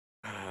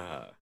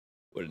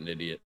 What an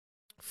idiot!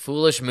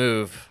 Foolish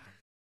move.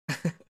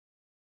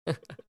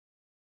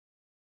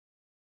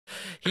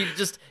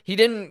 He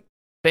didn't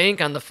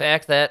bank on the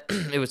fact that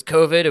it was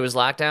COVID, it was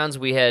lockdowns,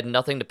 we had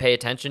nothing to pay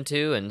attention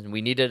to, and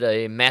we needed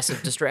a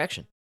massive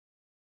distraction.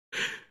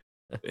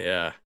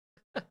 Yeah.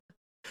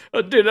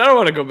 Oh, dude, I don't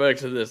want to go back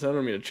to this. I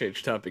don't mean to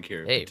change topic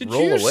here. Hey, did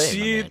roll you away,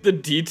 see the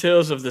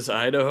details of this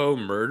Idaho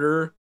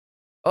murder?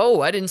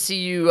 Oh, I didn't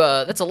see you.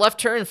 That's a left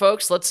turn,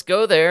 folks. Let's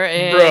go there.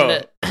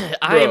 And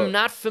I am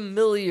not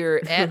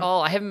familiar at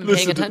all. I haven't been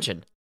paying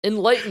attention.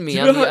 Enlighten me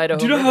on the Idaho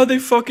Do you know murder. how they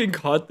fucking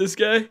caught this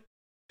guy?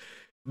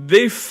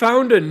 They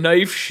found a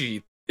knife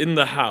sheath in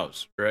the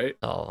house, right?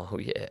 Oh,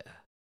 yeah.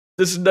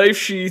 This knife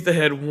sheath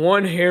had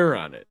one hair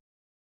on it.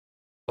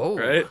 Oh,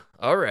 right?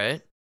 All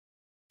right.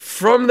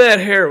 From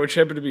that hair, which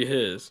happened to be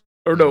his.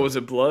 Or no, was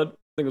it blood?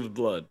 I think it was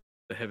blood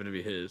that happened to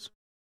be his.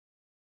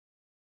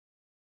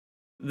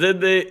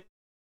 Then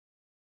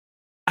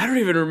I don't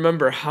even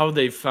remember how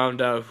they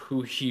found out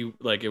who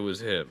it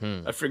was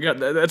him. I forgot.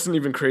 That's an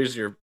even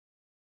crazier.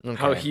 Okay.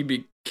 How he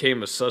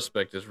became a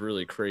suspect is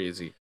really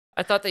crazy.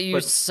 I thought they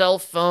used cell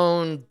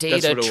phone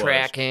data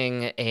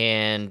tracking,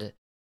 and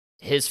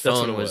his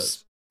phone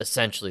was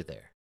essentially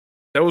there.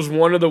 That was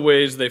one of the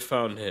ways they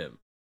found him.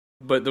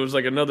 But there was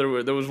like another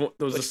way. There was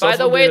a cell by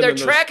the phone way, data, they're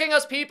tracking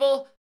us,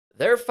 people.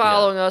 They're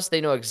following us. They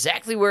know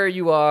exactly where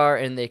you are,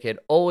 and they could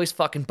always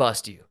fucking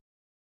bust you.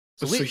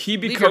 So he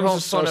leave becomes your a phone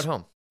at suspect.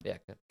 home. Yeah,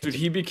 Dude,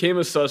 he became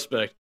a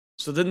suspect.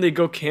 So then they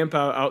go camp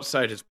out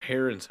outside his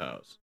parents'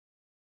 house.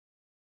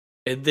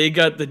 And they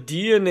got the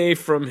DNA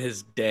from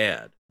his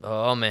dad.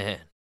 Oh, man.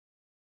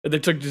 And they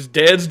took his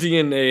dad's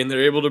DNA, and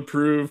they're able to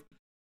prove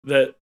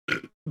that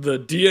the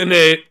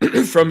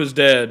DNA from his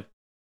dad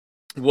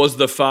was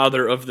the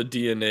father of the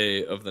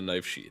DNA of the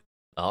knife sheath.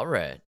 All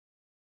right.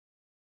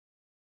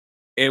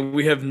 And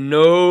we have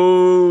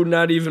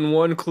not even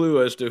one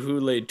clue as to who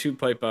laid 2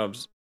 pipe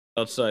bombs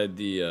outside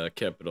the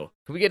Capitol.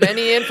 Can we get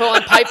any info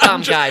on Pipe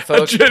Bomb Guy,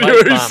 folks? Pipe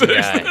Bomb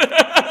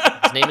Guy.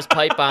 His name is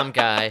Pipe Bomb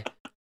Guy.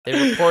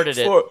 They reported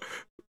it.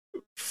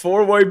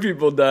 4 white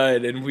people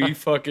died, and we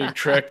fucking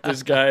tracked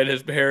this guy and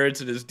his parents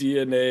and his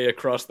DNA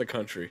across the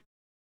country.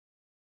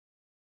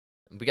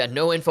 We got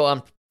no info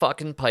on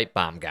fucking Pipe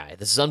Bomb Guy.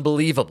 This is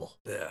unbelievable.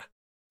 Yeah.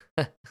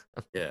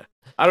 Yeah.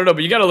 I don't know,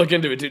 but you gotta look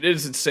into it, dude. It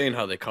is insane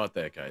how they caught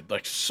that guy.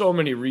 Like, so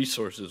many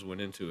resources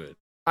went into it.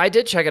 I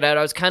did check it out.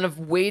 I was kind of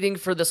waiting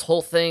for this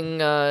whole thing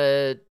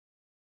to,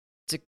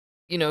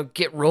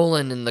 get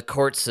rolling in the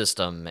court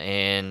system.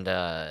 And,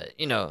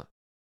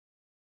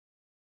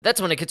 that's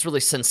when it gets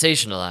really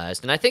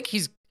sensationalized. And I think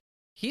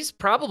he's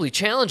probably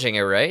challenging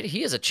it, right?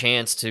 He has a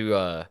chance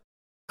to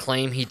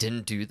claim he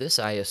didn't do this,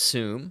 I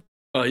assume.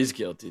 Oh, he's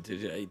guilty, dude.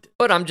 Yeah, he did.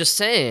 But I'm just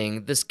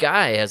saying, this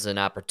guy has an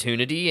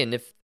opportunity, and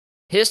if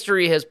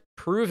history has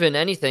proven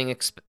anything,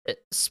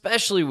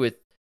 especially with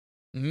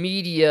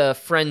media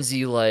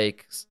frenzy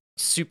like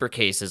super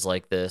cases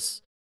like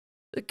this,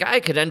 the guy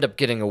could end up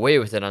getting away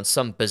with it on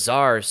some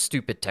bizarre,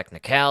 stupid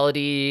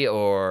technicality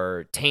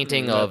or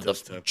tainting of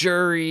the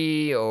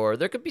jury, or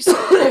there could be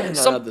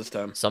not this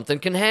time. Something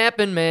can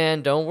happen,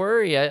 man. Don't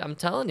worry. I'm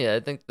telling you.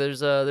 I think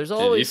there's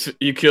always. Dude,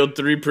 you killed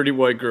 3 pretty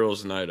white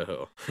girls in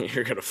Idaho.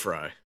 You're gonna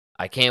fry.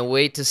 I can't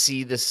wait to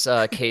see this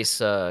case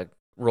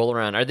roll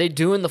around. Are they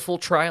doing the full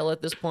trial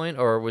at this point,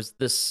 or was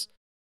this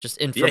just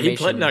information? Yeah, he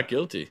pled not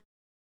guilty.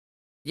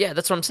 Yeah,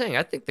 that's what I'm saying.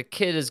 I think the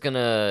kid is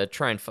gonna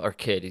try and or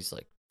kid. He's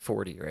like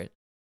 40, right?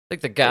 I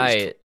think the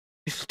guy,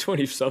 he's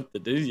 20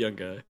 something. He's a young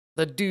guy.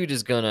 the dude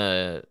is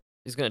gonna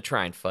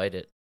try and fight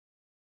it.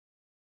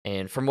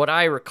 And from what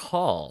I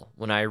recall,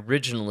 when I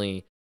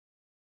originally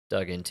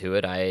dug into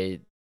it, I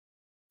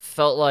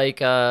felt like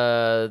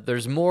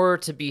there's more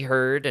to be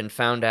heard and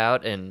found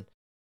out. And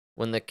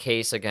when the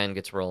case again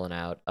gets rolling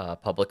out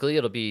publicly,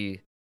 it'll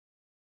be,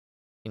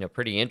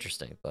 pretty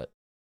interesting. But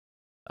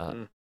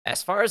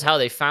as far as how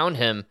they found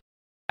him,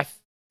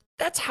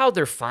 that's how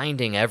they're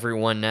finding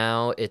everyone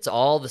now. It's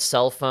all the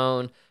cell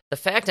phone. The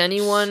fact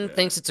anyone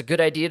thinks it's a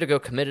good idea to go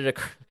commit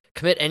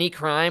any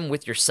crime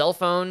with your cell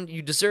phone,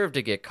 you deserve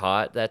to get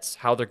caught. That's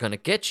how they're going to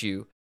get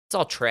you. It's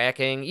all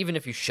tracking, even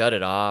if you shut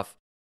it off.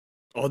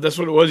 Oh, that's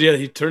what it was. Yeah,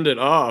 he turned it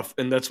off,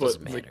 and that's what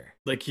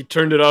like he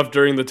turned it off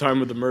during the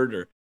time of the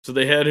murder. So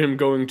they had him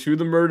going to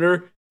the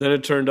murder, then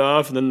it turned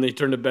off, and then they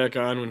turned it back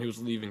on when he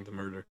was leaving the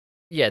murder.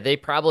 Yeah, they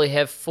probably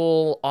have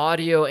full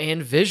audio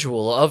and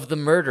visual of the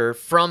murder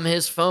from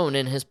his phone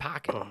in his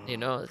pocket.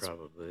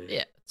 Probably.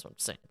 Yeah, that's what I'm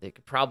saying. They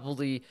could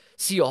probably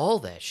see all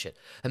that shit.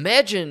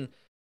 Imagine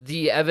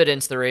the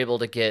evidence they're able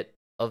to get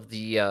of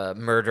the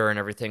murder and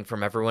everything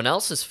from everyone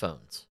else's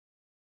phones.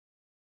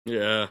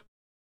 Yeah.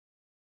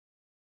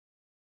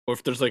 Or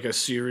if there's like a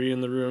Siri in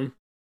the room.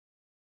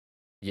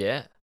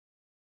 Yeah.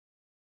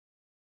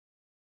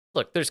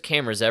 Look, there's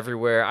cameras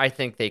everywhere. I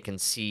think they can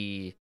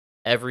see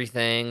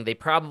everything. They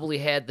probably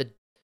had the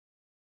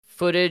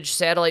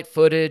satellite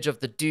footage of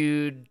the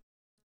dude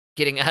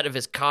getting out of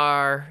his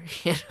car,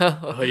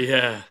 Oh,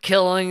 yeah.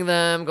 killing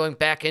them, going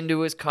back into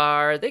his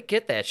car. They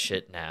get that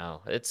shit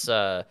now. It's,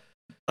 I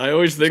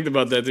always think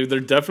about that, dude. They're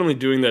definitely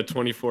doing that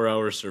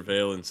 24-hour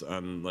surveillance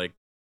on, like,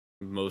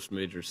 most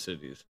major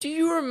cities. Do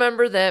you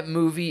remember that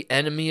movie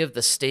Enemy of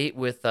the State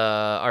with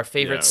our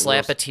favorite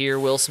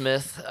slappeteer Will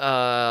Smith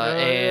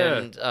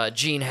and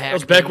Gene Hackman? That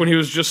was back when he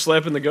was just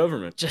slapping the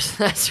government.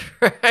 That's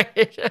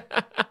right.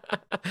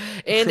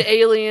 And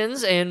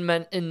aliens and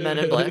Men in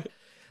Black.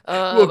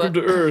 Welcome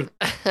to Earth.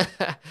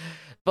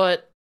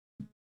 But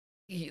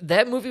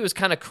that movie was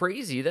kind of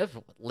crazy. That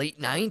was late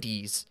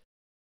 90s.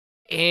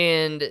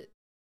 And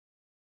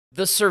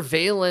the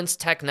surveillance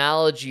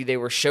technology they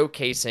were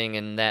showcasing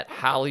in that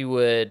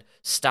Hollywood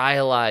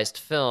stylized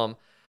film,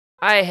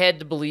 I had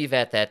to believe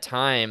at that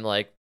time,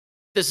 like,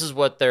 this is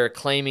what they're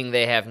claiming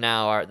they have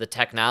now. The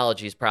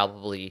technology is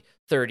probably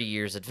 30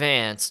 years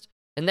advanced.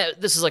 And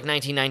this is like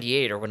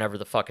 1998 or whenever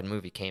the fucking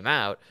movie came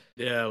out.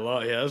 Yeah, it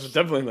was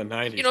definitely in the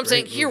 90s. You know what I'm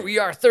saying? Here we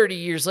are 30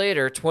 years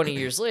later, 20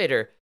 years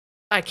later.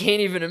 I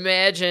can't even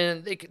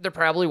imagine. They're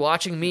probably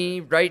watching me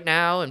right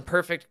now in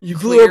perfect. You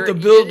blew up the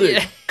building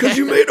because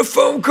you made a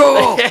phone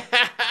call.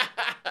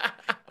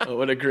 Oh,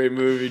 what a great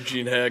movie,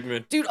 Gene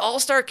Hackman. Dude,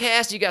 all-star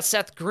cast. You got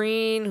Seth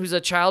Green, who's a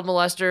child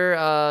molester.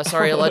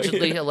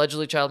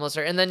 Allegedly child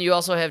molester. And then you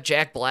also have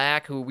Jack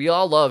Black, who we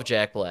all love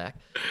Jack Black.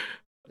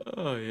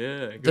 Oh,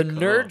 yeah. The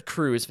Nerd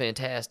Crew is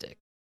fantastic.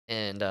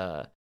 And,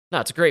 no,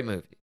 it's a great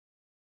movie.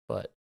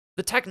 But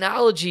the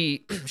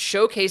technology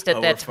showcased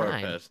at that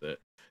time. Far past that.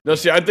 No,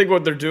 see, I think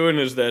what they're doing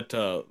is that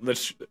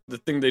the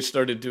thing they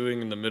started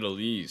doing in the Middle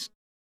East,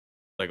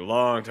 like a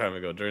long time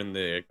ago during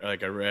the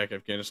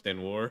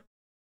Iraq-Afghanistan war,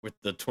 with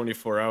the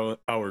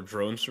 24-hour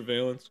drone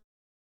surveillance.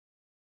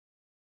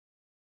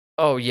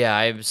 Oh yeah,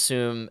 I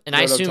assume, and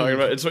I assume what I'm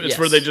talking about? It's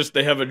where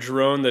they have a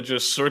drone that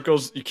just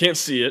circles. You can't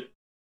see it;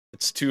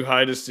 it's too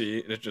high to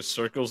see, and it just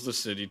circles the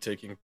city,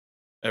 taking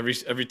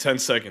every 10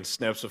 seconds,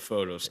 snaps a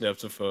photo.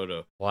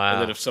 Wow.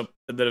 And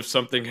then if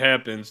something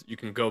happens, you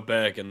can go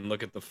back and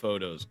look at the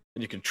photos,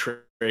 and you can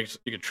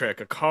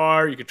track a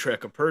car, you can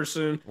track a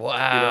person.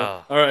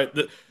 Wow. All right,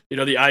 the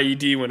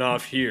IED went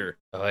off here.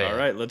 Oh, yeah. All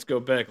right, let's go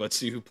back. Let's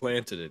see who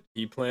planted it.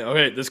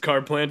 Okay, this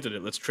car planted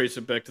it. Let's trace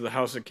it back to the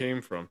house it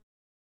came from.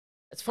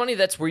 It's funny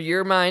that's where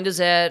your mind is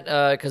at,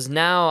 because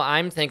now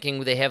I'm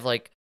thinking they have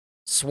like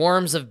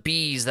swarms of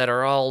bees that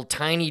are all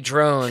tiny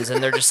drones,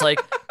 and they're just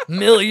like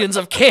millions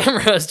of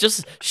cameras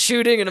just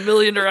shooting in a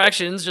million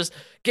directions, just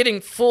getting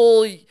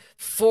full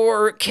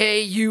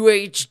 4K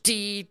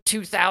UHD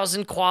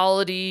 2000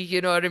 quality,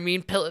 you know what I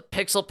mean?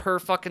 Pixel per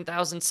fucking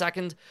 1,000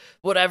 seconds,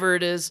 whatever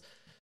it is.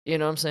 You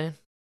know what I'm saying?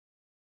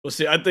 Well,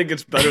 see, I think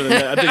it's better than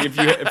that. I think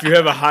if you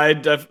have a high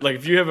def, like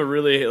if you have a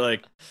really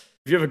if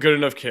you have a good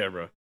enough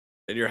camera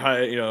and you're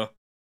high,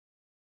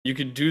 you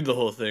can do the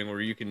whole thing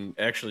where you can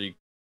actually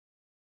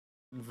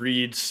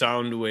read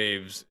sound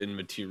waves in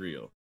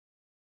material,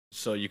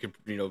 so you can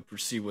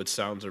perceive what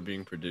sounds are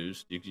being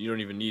produced. You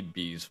don't even need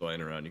bees flying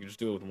around. You can just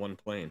do it with one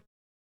plane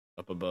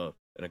up above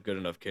and a good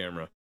enough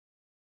camera.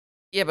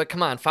 Yeah, but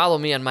come on, follow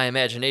me on my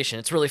imagination.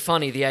 It's really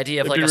funny, the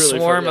idea of It'd like a be really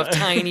swarm funny, of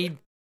tiny,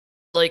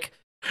 like.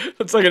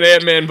 It's like an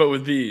Ant-Man, but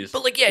with bees.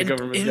 But like, yeah,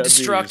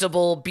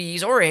 indestructible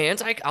bees or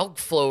ants.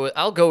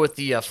 I'll go with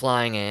the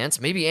flying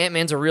ants. Maybe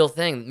Ant-Man's a real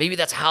thing. Maybe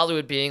that's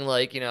Hollywood being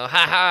like,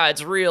 haha,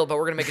 it's real, but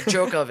we're gonna make a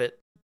joke of it.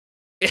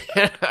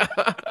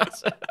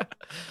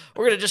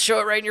 We're gonna just show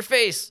it right in your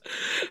face.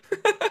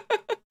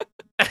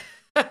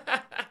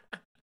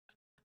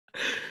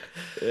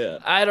 Yeah.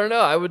 I don't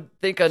know. I would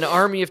think an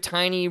army of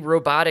tiny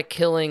robotic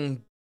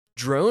killing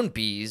drone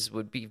bees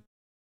would be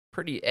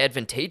pretty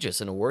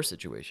advantageous in a war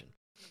situation,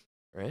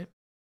 right?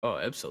 Oh,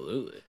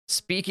 absolutely.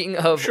 Speaking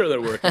of, I'm sure they're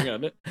working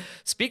on it.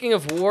 Speaking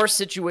of war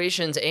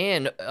situations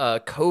and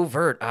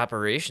covert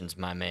operations,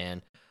 my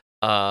man,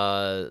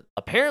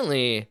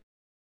 apparently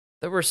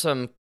there were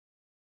some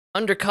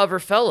undercover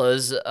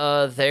fellas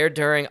there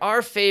during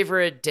our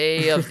favorite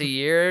day of the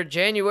year,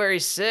 January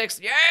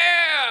 6th.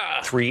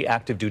 Yeah! 3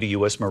 active duty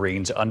U.S.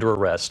 Marines under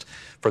arrest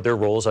for their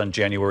roles on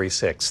January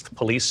 6th.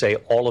 Police say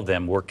all of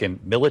them work in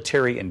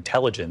military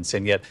intelligence,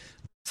 and yet.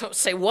 So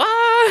say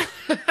what?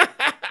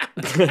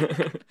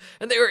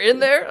 And they were in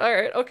there? All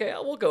right, okay,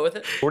 we'll go with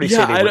it. Authorities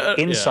say they were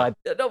inside.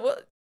 Yeah, no,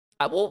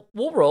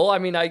 we'll roll. I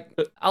mean,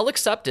 I'll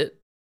accept it.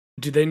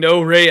 Do they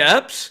know Ray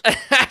Epps?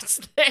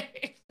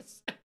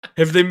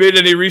 Have they made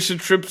any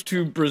recent trips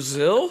to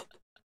Brazil?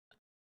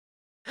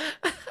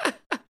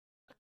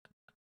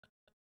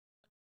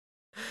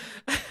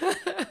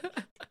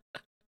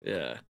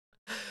 Yeah.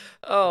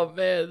 Oh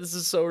man, this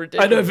is so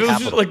ridiculous. I know. If it was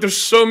just like there's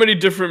so many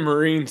different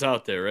Marines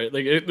out there, right?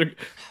 Like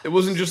it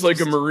wasn't just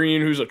like a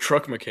Marine who's a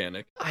truck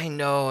mechanic. I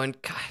know,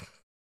 and God,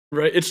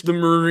 right? It's the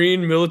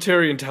Marine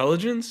military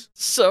intelligence.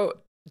 So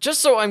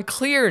just so I'm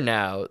clear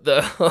now,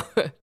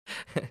 the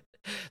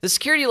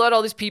security let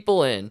all these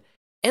people in.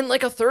 And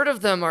like a third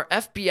of them are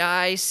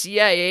FBI,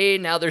 CIA.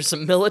 Now there's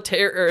some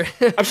military.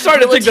 I'm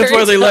starting to think that's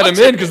why they let him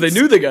in, because they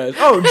knew the guys.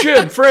 Oh,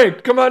 Jim,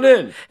 Frank, come on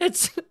in.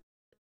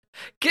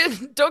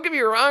 Don't get me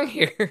wrong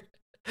here.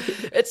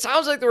 It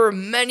sounds like there were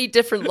many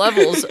different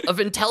levels of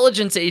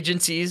intelligence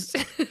agencies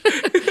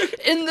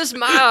in this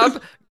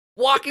mob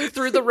walking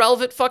through the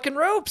relevant fucking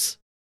ropes.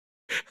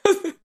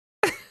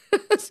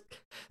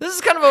 This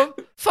is kind of a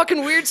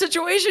fucking weird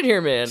situation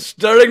here, man.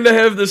 Starting to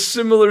have the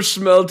similar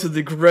smell to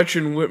the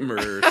Gretchen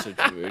Whitmer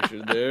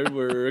situation there,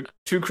 where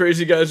 2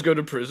 crazy guys go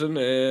to prison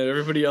and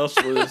everybody else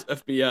was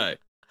FBI.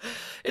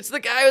 It's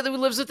the guy who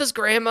lives with his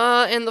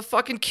grandma and the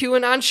fucking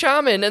QAnon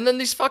shaman, and then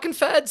these fucking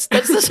feds.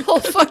 That's this whole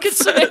fucking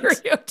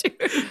scenario, dude.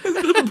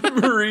 The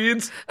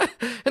Marines.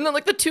 And then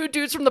like the 2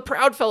 dudes from the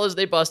Proud Fellas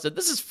they busted.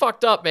 This is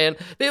fucked up, man.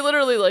 They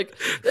literally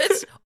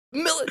it's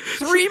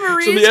 3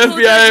 Marines. So the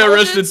FBI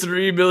arrested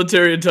 3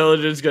 military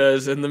intelligence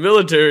guys, and the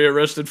military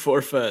arrested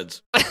 4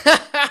 feds.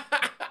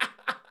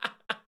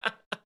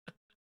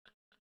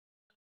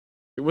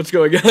 What's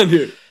going on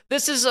here?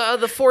 This is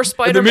the 4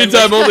 Spider-Man. In the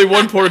meantime, only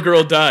 1 poor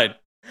girl died.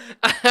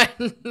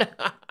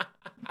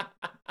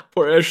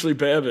 Poor Ashley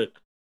Babbitt.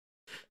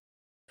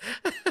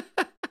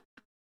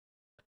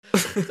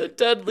 The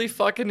deadly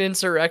fucking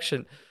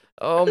insurrection.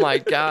 Oh my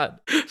God.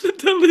 The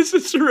deadliest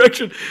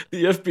insurrection.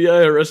 The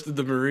FBI arrested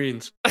the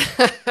Marines.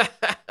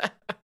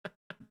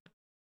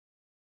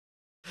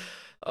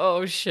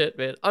 Oh shit,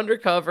 man.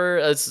 Undercover.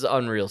 This is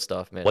unreal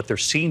stuff, man. What they're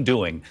seen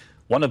doing,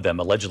 one of them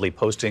allegedly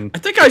posting. I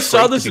think I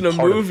saw this in a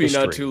movie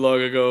not too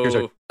long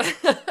ago.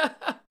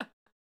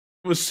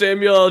 With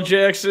Samuel L.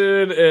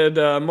 Jackson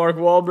and Mark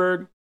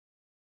Wahlberg.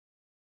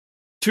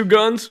 2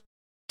 Guns?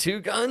 2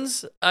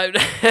 Guns? I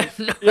have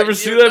no idea. You ever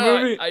see that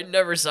movie? I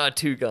never saw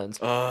 2 Guns.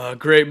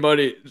 Great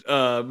money.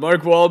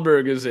 Mark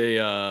Wahlberg is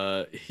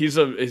he's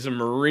a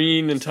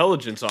Marine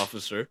intelligence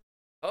officer.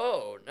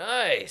 Oh,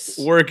 nice.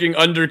 Working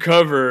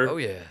undercover. Oh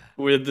yeah.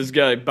 With this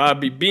guy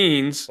Bobby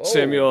Beans,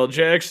 Samuel L.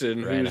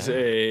 Jackson, right who's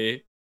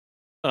a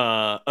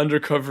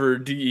undercover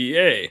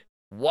DEA.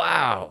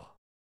 Wow.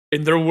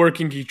 And they're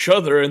working each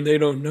other, and they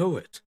don't know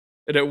it.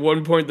 And at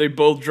one point, they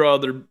both draw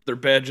their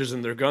badges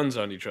and their guns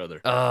on each other.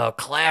 Oh,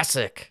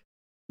 classic.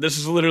 This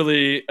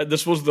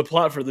was the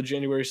plot for the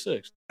January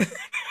 6th.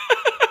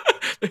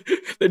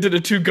 They did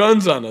a 2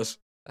 Guns on us.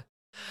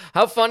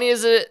 How funny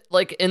is it,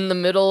 like, in the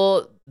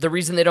middle, the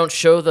reason they don't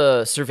show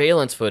the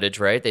surveillance footage,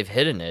 right? They've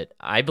hidden it,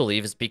 I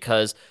believe, is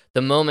because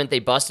the moment they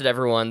busted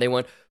everyone, they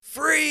went,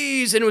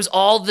 freeze! And it was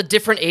all the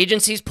different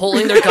agencies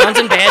pulling their guns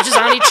and badges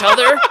on each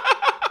other.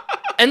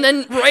 And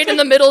then right in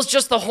the middle is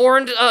just the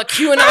horned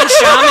QAnon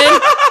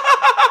shaman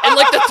and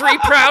like the 3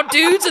 Proud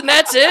dudes, and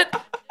that's it.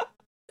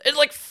 And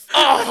like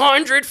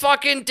 100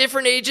 fucking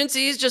different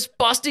agencies just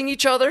busting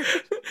each other.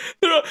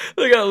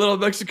 They got a little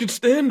Mexican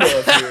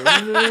standoff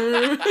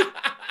here.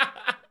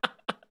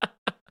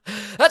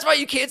 That's why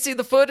you can't see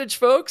the footage,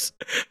 folks.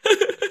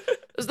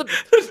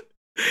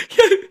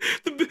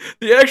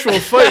 The actual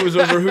fight was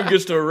over who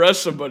gets to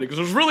arrest somebody, because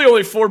there's really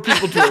only 4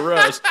 people to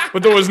arrest,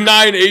 but there was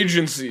 9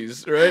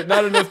 agencies, right?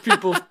 Not enough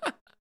people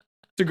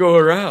to go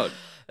around.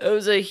 It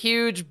was a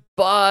huge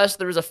bust.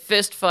 There was a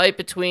fist fight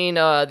between the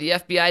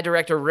FBI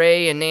director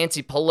Ray and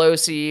Nancy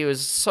Pelosi. It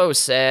was so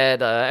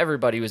sad.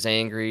 Everybody was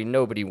angry.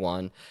 Nobody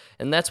won,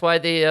 and that's why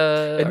they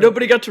and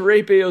nobody got to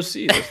rape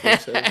AOC.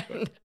 That's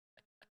what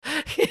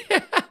yeah.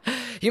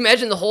 You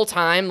imagine the whole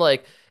time,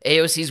 like,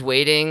 AOC's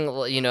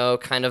waiting, you know,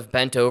 kind of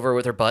bent over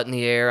with her butt in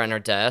the air on her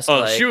desk.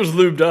 Oh, like, she was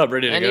lubed up,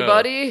 ready to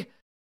anybody? Go.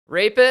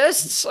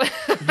 Rapists?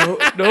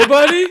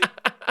 Nobody?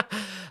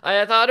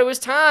 I thought it was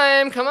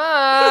time. Come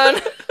on.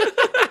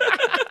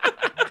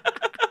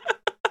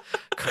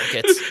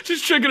 Crickets.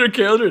 She's checking her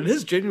calendar. It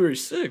is January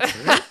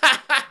 6th, right?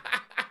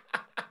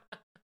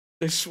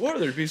 They swore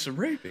there'd be some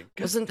raping.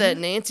 Wasn't that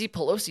Nancy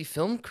Pelosi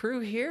film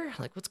crew here?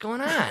 Like, what's going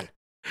on?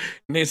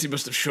 Nancy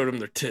must have showed them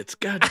their tits.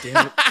 God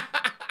damn it.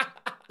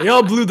 They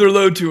all blew their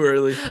load too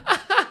early.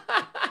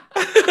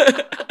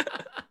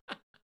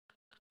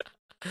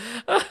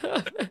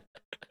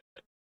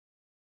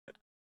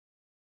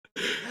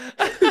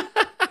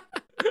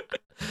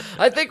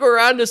 I think we're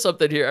onto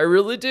something here. I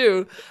really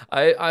do.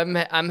 I'm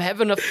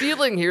having a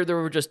feeling here there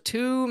were just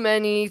too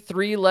many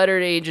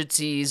 3-lettered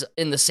agencies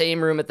in the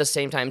same room at the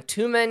same time.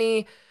 Too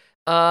many,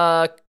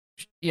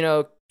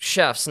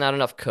 chefs, not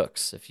enough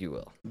cooks, if you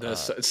will.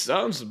 It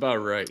sounds about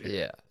right.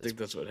 Yeah, I think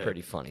that's what happened.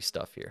 Pretty funny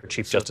stuff here.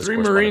 Chief Justice 3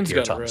 correspondent Marines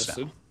Pierre got Thomas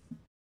arrested. now.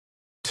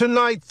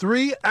 Tonight,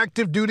 3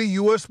 active duty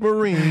U.S.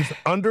 Marines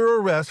under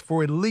arrest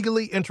for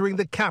illegally entering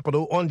the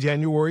Capitol on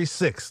January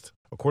 6th.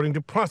 According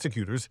to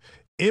prosecutors,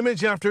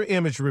 image after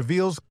image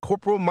reveals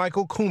Corporal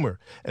Michael Coomer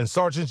and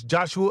Sergeants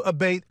Joshua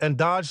Abate and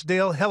Dodge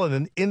Dale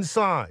Hellinan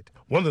inside,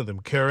 one of them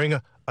carrying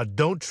a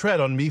Don't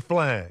Tread on Me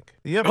flag.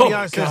 The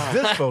FBI says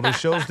this photo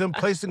shows them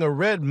placing a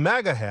red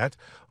MAGA hat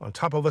on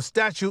top of a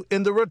statue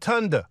in the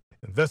rotunda.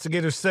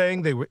 Investigators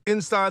saying they were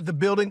inside the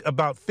building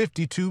about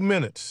 52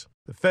 minutes.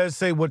 The feds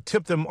say what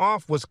tipped them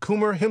off was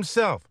Coomer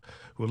himself,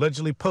 who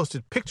allegedly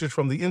posted pictures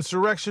from the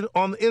insurrection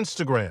on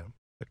Instagram.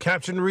 The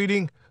caption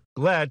reading,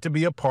 "Glad to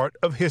be a part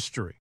of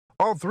history."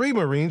 All 3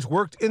 Marines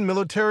worked in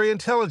military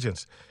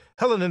intelligence.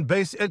 Hellinan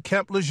based at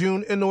Camp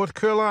Lejeune in North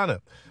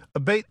Carolina,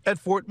 Abate at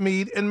Fort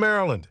Meade in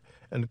Maryland,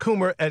 and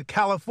Coomer at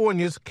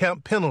California's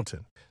Camp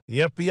Pendleton.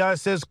 The FBI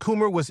says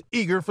Coomer was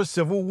eager for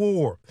civil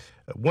war,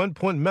 at one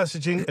point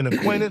messaging an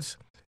acquaintance,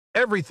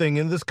 "Everything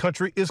in this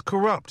country is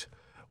corrupt.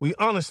 We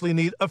honestly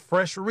need a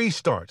fresh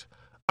restart.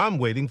 I'm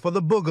waiting for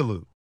the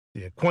boogaloo."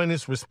 The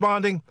acquaintance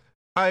responding,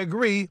 "I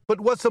agree,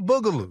 but what's a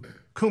boogaloo?"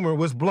 Coomer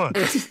was blunt.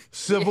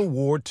 Civil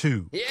War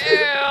II.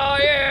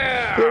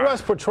 Yeah! The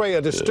arrests portray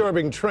a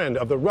disturbing trend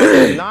of the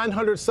roughly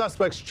 900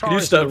 suspects charged. Can you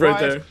stop in the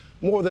right riots.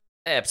 there? More than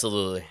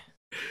Absolutely.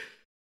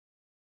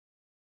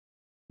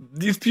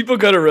 These people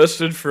got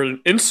arrested for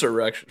an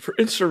insurrection, for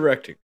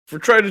insurrecting, for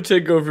trying to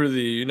take over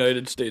the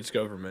United States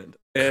government.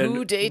 And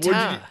Coup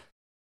d'etat.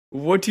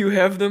 What do you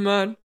have them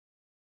on?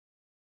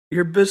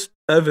 Your best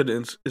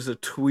evidence is a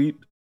tweet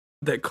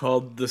that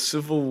called the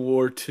Civil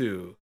War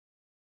II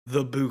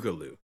the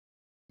Boogaloo.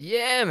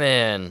 Yeah,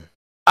 man.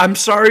 I'm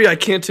sorry, I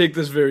can't take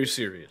this very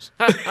serious.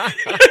 You know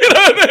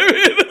what I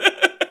mean?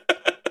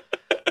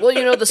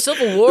 Well, the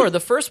Civil War, the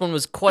first one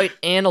was quite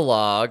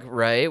analog,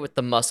 right, with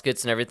the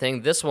muskets and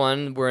everything. This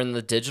one, we're in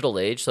the digital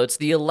age, so it's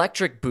the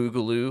electric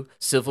boogaloo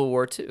Civil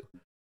War II.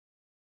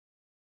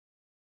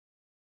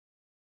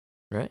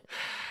 Right?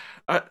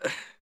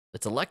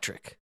 It's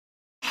electric.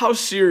 How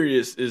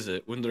serious is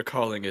it when they're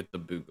calling it the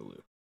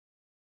Boogaloo?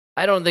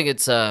 I don't think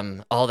it's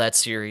all that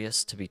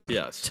serious, to be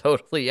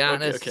totally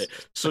honest. Okay.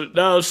 So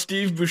now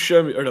Steve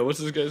Buscemi, or no, what's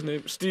this guy's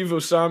name? Steve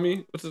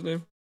Osami? What's his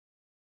name?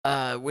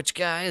 Which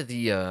guy?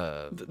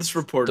 This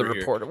reporter. The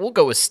reporter. We'll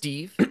go with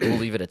Steve. We'll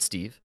leave it at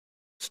Steve.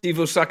 Steve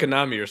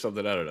Osakanami or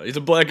something. I don't know. He's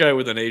a black guy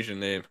with an Asian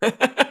name.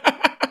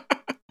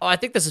 Oh, I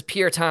think this is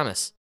Pierre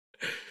Thomas.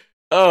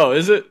 Oh,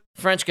 is it?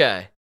 French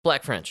guy.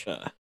 Black French.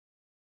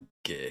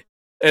 Okay.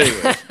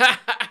 Anyway.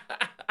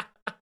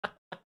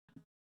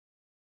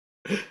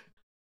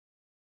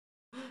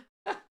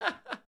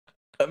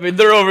 I mean,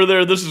 they're over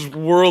there. This is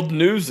world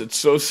news. It's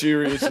so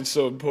serious and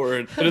so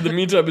important. And in the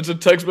meantime, it's a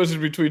text message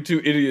between 2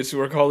 idiots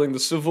who are calling the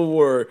Civil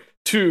War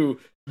II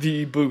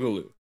the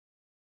Boogaloo.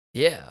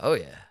 Yeah. Oh,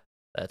 yeah.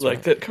 That's like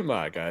right. that. Come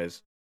on,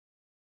 guys.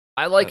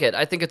 I like it.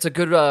 I think it's a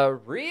good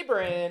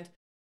rebrand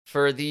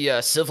for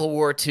the Civil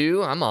War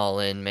II. I'm all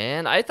in,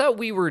 man. I thought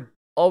we were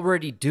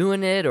already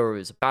doing it or it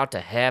was about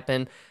to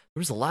happen. There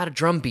was a lot of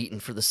drum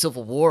beating for the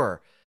Civil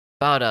War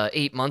about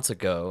 8 months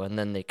ago, and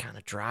then they kind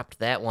of dropped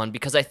that one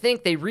because I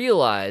think they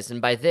realized,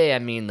 and by they I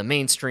mean the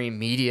mainstream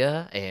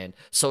media and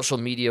social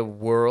media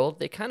world,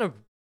 they kind of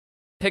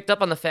picked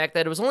up on the fact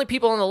that it was only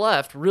people on the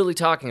left really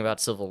talking about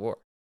Civil War.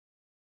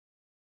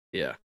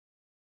 Yeah.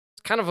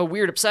 It's kind of a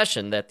weird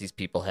obsession that these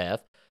people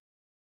have.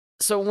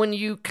 So when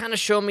you kind of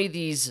show me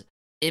these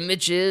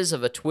images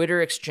of a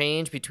Twitter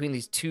exchange between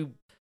these 2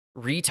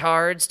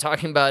 retards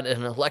talking about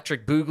an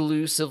electric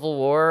boogaloo Civil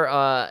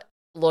War,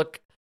 look,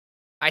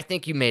 I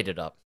think you made it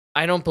up.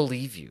 I don't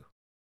believe you.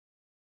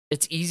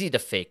 It's easy to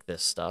fake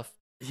this stuff.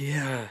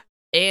 Yeah.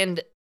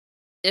 And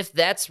if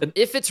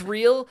it's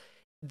real,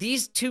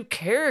 these 2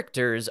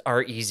 characters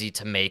are easy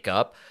to make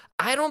up.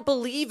 I don't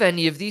believe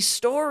any of these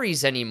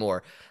stories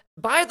anymore.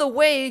 By the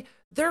way,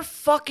 they're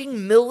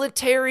fucking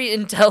military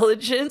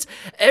intelligence.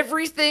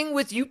 Everything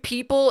with you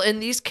people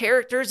and these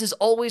characters is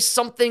always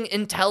something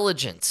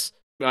intelligence.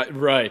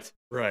 Right.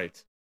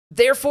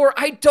 Therefore,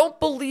 I don't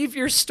believe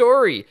your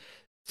story.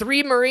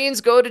 3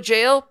 Marines go to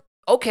jail?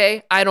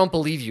 Okay, I don't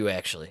believe you,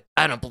 actually.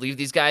 I don't believe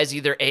these guys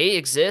either A,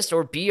 exist,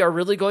 or B, are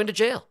really going to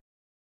jail.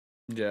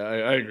 Yeah,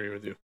 I agree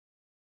with you.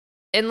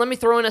 And let me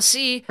throw in a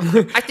C.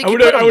 I think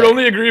I would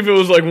only agree if it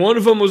was like one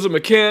of them was a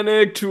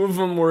mechanic, 2 of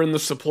them were in the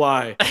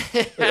supply.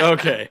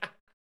 Okay.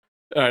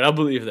 All right, I'll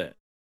believe that.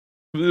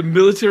 The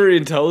military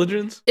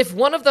intelligence? If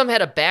one of them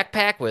had a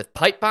backpack with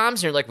pipe bombs,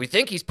 and you're like, we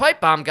think he's pipe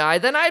bomb guy,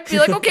 then I'd be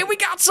like, okay, we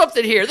got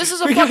something here. This is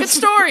a fucking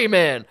story,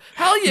 man.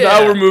 Hell yeah.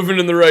 Now we're moving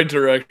in the right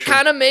direction.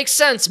 Kind of makes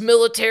sense.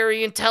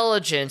 Military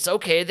intelligence.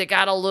 Okay, they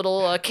got a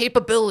little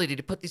capability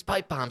to put these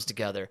pipe bombs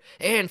together.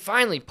 And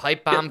finally,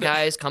 pipe bomb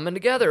guys coming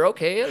together.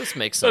 Okay, this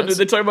makes sense. No,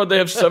 they talk about they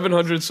have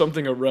 700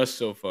 something arrests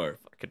so far.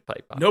 Fucking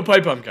pipe bomb. No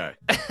pipe bomb guy.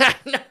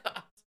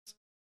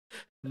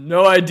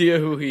 No idea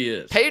who he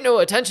is. Pay no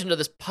attention to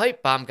this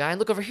pipe bomb guy and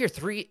look over here.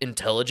 3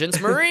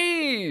 intelligence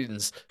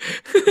Marines.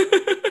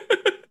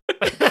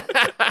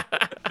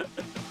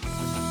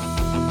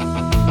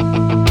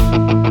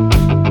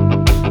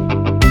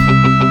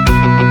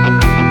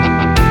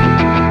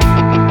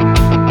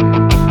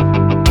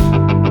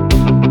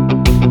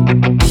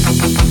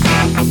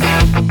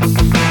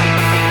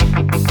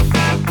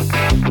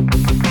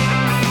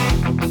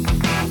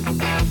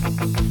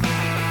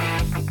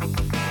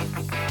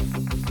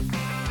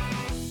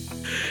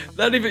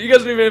 Not even, you guys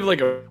don't even have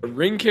like a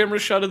ring camera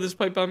shot of this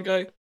pipe bomb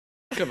guy?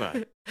 Come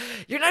on.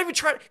 You're not even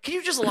trying. Can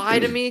you just lie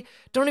to me?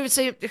 Don't even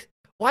say.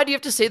 Why do you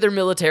have to say they're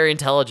military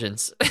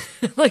intelligence?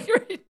 Like,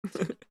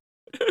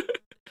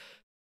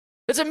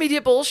 it's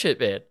immediate bullshit,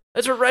 man.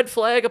 That's a red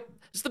flag.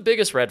 It's the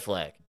biggest red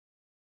flag.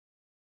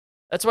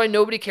 That's why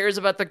nobody cares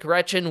about the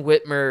Gretchen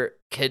Whitmer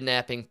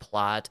kidnapping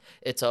plot.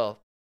 It's a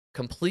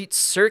complete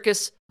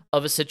circus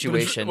of a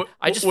situation.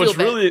 I just what's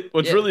feel really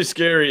really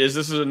scary is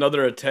this is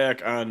another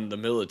attack on the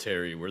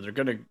military where they're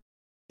gonna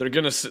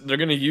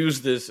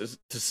use this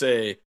to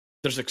say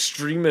there's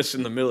extremists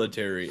in the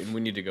military and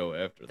we need to go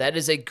after them. That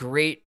is a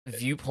great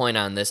viewpoint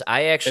on this.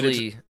 I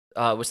actually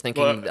was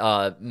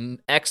thinking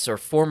ex or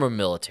former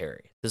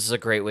military. This is a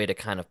great way to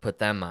kind of put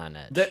them on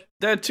edge.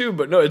 That too,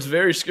 but no, it's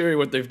very scary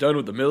what they've done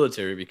with the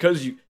military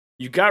because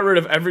you got rid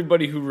of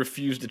everybody who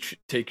refused to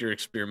take your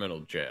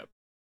experimental jab.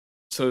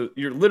 So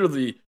you're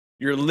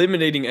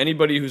eliminating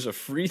anybody who's a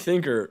free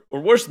thinker, or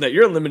worse than that,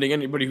 you're eliminating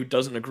anybody who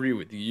doesn't agree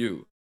with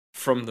you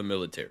from the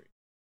military.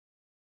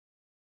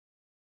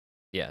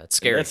 Yeah, it's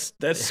scary.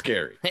 That's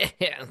scary.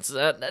 Yeah,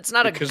 that's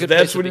not a good because place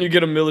that's to when be. you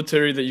get a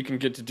military that you can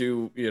get to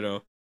do,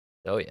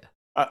 Oh yeah.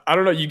 I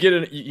don't know. You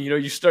get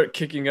you start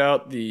kicking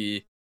out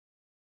the.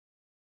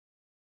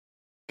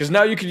 Because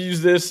now you could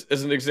use this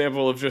as an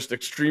example of just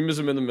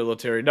extremism in the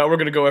military. Now we're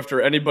going to go after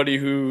anybody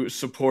who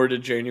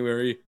supported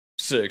January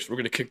 6th. We're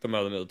going to kick them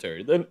out of the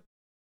military. Then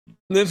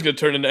it's going to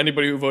turn into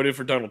anybody who voted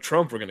for Donald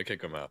Trump. We're going to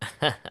kick them out.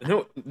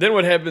 Then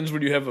what happens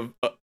when you have an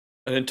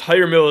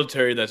entire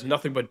military that's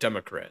nothing but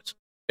Democrats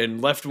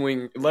and left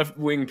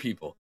wing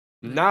people?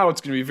 Now it's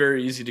going to be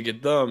very easy to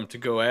get them to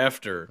go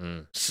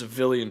after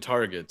civilian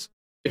targets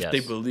if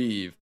they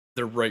believe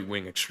they're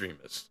right-wing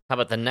extremists. How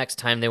about the next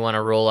time they want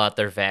to roll out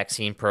their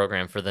vaccine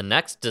program for the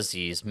next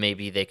disease,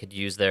 maybe they could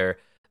use their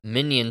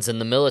minions in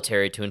the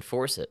military to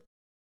enforce it.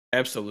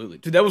 Absolutely.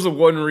 Dude, that was the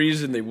one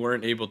reason they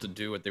weren't able to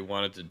do what they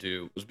wanted to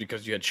do was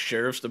because you had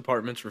sheriff's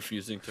departments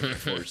refusing to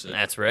enforce it.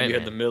 That's right, You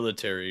had the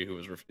military who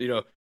was,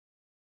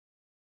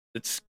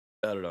 it's,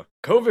 I don't know.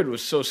 COVID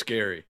was so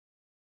scary.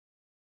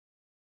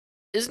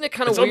 Isn't it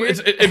kind of weird?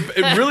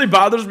 It really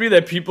bothers me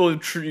that people the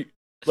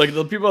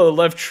people on the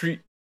left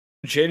treat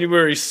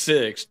January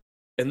 6th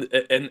and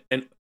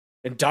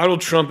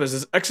Donald Trump as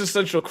this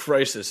existential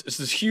crisis. It's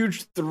this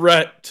huge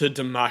threat to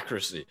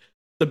democracy.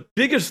 The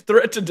biggest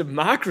threat to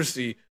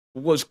democracy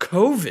was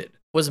COVID.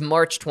 Was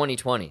March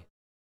 2020.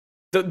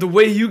 The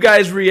way you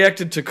guys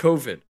reacted to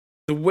COVID.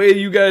 The way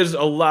you guys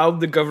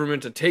allowed the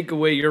government to take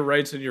away your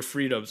rights and your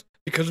freedoms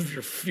because of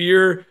your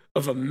fear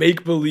of a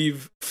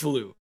make-believe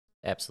flu.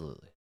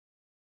 Absolutely.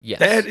 Yes.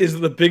 That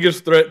is the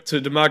biggest threat to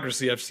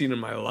democracy I've seen in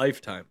my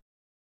lifetime.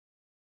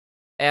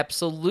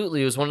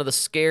 Absolutely. It was one of the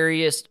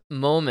scariest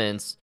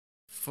moments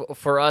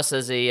for us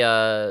as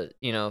a,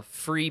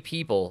 free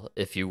people,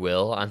 if you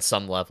will, on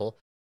some level.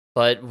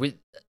 But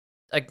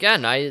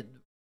I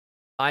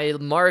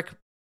mark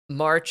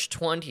March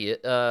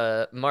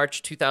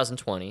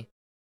 2020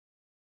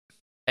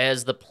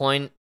 as the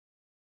point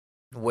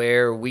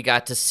where we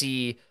got to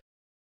see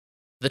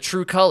the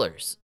true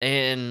colors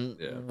and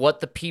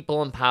what the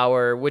people in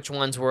power, which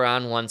ones were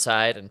on one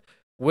side and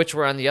which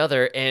were on the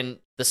other. And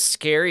the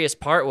scariest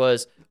part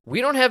was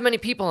we don't have many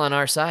people on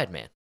our side,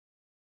 man.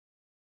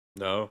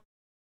 No.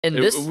 And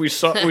we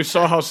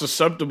saw how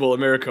susceptible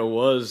America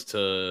was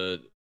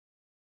to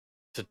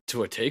a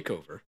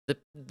takeover.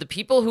 The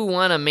people who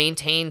want to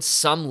maintain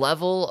some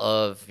level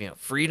of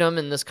freedom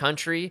in this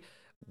country,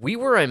 we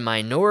were a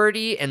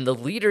minority, and the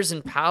leaders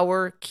in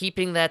power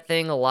keeping that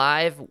thing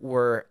alive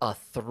were a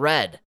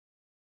thread.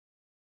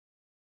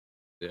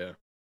 Yeah.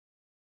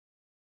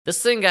 This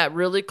thing got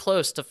really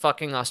close to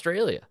fucking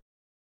Australia.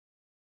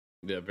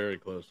 Yeah, very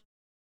close.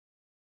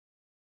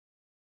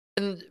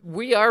 And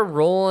we are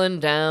rolling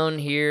down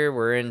here.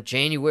 We're in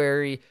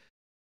January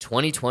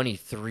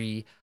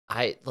 2023.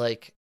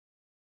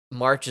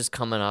 March is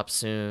coming up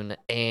soon,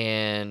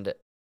 and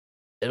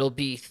it'll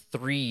be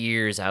 3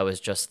 years, I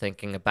was just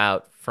thinking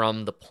about,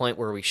 from the point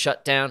where we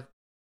shut down.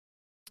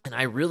 And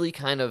I really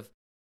kind of,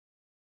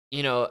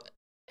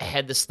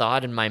 had this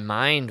thought in my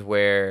mind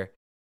where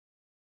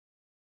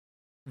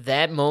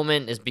that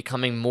moment is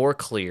becoming more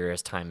clear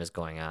as time is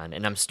going on,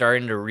 and I'm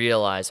starting to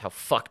realize how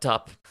fucked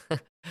up.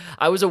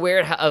 I was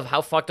aware of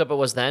how fucked up it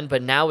was then,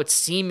 but now it's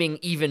seeming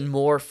even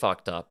more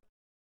fucked up.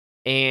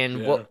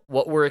 And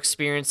what we're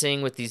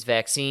experiencing with these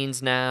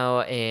vaccines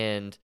now,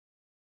 and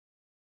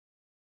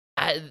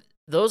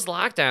those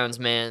lockdowns,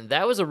 man,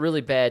 that was a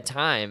really bad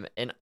time.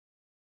 And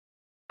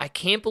I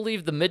can't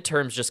believe the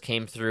midterms just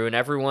came through and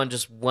everyone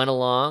just went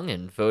along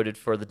and voted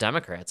for the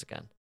Democrats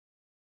again.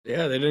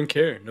 Yeah, they didn't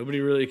care. Nobody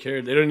really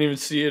cared. They didn't even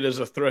see it as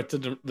a threat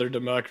to their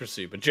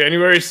democracy. But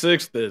January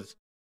 6th is.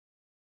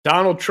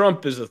 Donald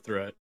Trump is a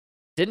threat.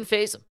 Didn't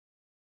faze him.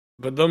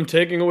 But them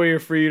taking away your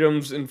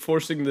freedoms,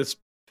 enforcing this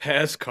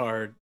pass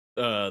card,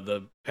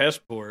 the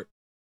passport.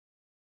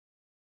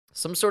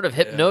 Some sort of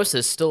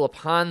hypnosis still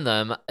upon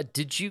them.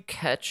 Did you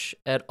catch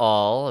at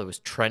all? It was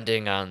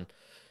trending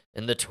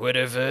in the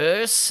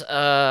Twitterverse.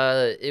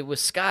 It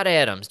was Scott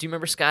Adams. Do you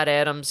remember Scott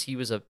Adams? He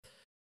was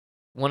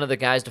one of the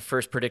guys to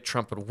first predict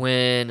Trump would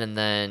win, and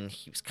then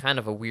he was kind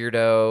of a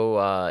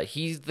weirdo.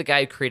 He's the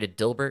guy who created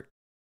Dilbert.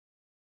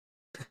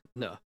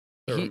 No,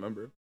 I don't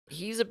remember.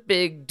 He's a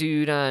big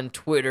dude on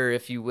Twitter,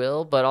 if you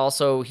will, but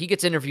also he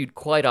gets interviewed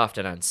quite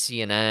often on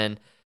CNN,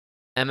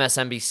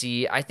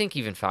 MSNBC. I think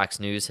even Fox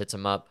News hits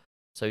him up.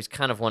 So he's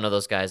kind of one of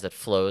those guys that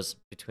flows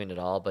between it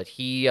all. But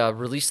he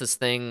released this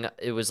thing.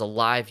 It was a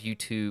live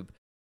YouTube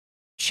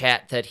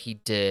chat that he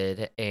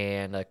did,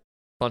 and a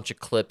bunch of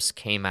clips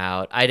came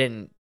out. I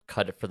didn't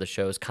cut it for the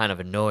show. It's kind of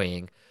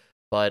annoying.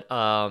 But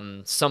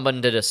someone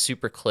did a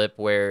super clip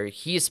where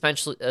he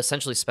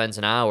essentially spends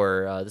an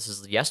hour. This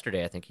is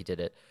yesterday, I think he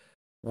did it,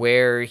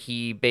 where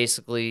he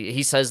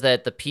says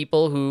that the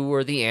people who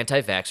were the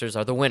anti-vaxxers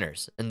are the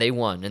winners, and they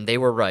won, and they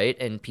were right,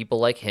 and people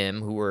like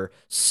him who were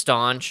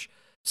staunch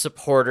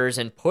supporters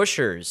and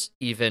pushers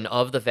even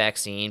of the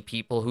vaccine,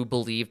 people who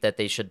believe that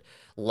they should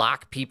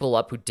lock people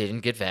up who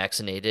didn't get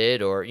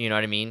vaccinated, or, you know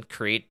what I mean,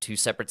 create two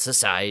separate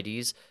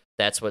societies.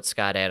 That's what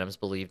Scott Adams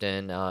believed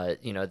in.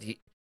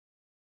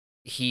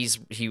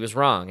 He was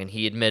wrong, and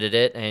he admitted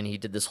it, and he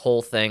did this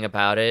whole thing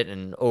about it,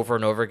 and over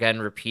again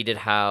repeated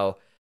how,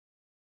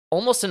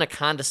 almost in a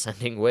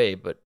condescending way,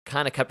 but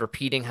kind of kept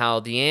repeating how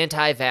the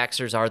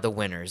anti-vaxxers are the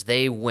winners.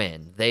 They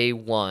win. They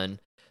won.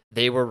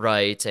 They were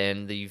right,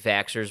 and the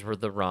vaxxers were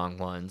the wrong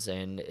ones.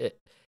 And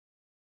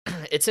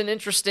it's an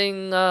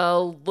interesting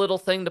little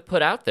thing to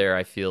put out there,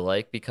 I feel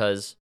like,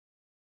 because,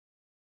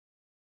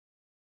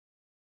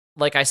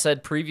 like I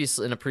said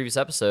in a previous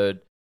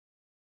episode,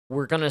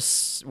 we're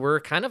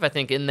kind of, I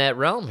think, in that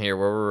realm here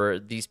where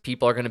these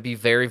people are going to be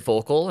very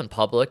vocal and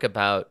public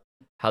about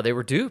how they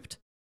were duped.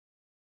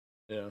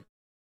 Yeah.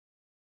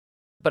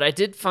 But I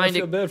did find I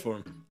feel bad for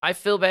him. I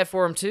feel bad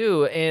for him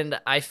too, and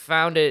I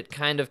found it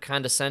kind of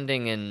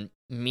condescending and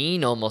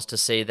mean almost to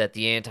say that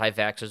the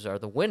anti-vaxxers are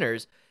the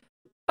winners.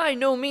 By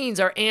no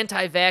means are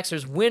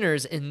anti-vaxxers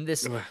winners in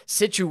this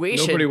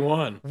situation. Nobody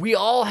won. We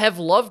all have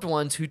loved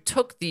ones who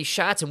took these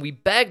shots, and we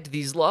begged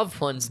these loved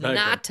ones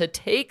not to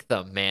take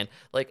them, man.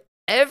 Like,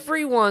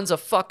 everyone's a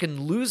fucking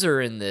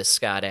loser in this,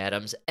 Scott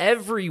Adams.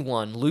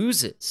 Everyone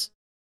loses.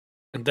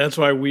 And that's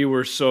why we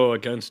were so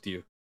against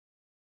you.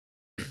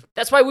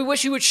 That's why we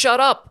wish you would shut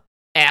up,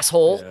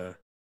 asshole. Yeah.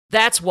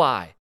 That's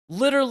why.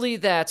 Literally,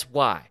 that's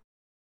why.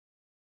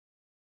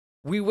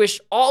 We wish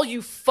all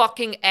you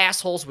fucking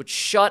assholes would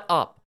shut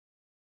up.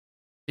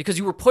 Because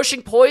you were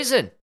pushing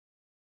poison.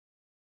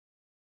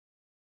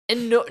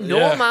 And no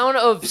amount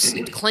of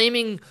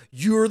claiming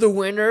you're the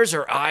winners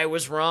or I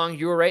was wrong,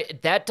 you were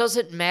right. That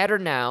doesn't matter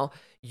now.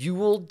 You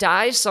will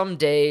die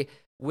someday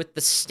with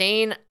the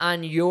stain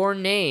on your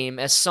name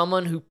as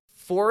someone who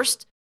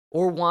forced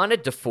or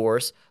wanted to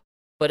force,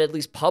 but at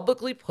least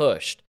publicly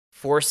pushed,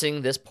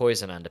 forcing this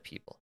poison onto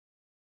people.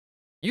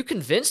 You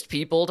convinced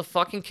people to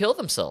fucking kill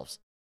themselves.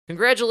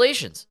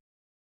 Congratulations.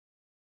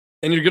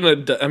 And you're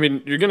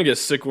gonna get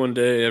sick one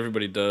day.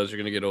 Everybody does. You're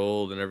gonna get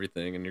old and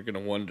everything, and you're gonna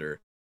wonder,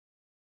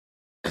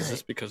 is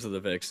this because of the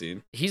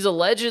vaccine? He's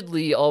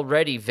allegedly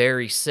already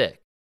very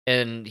sick,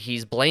 and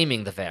he's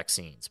blaming the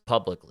vaccines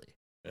publicly.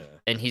 Yeah.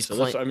 And he's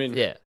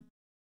yeah.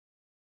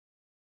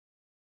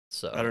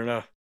 So I don't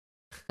know.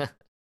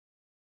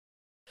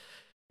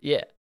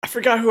 Yeah. I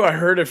forgot who I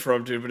heard it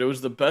from, dude, but it was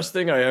the best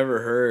thing I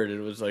ever heard. It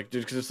was like,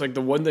 dude, because it's like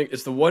the one thing,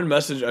 it's the one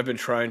message I've been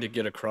trying to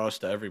get across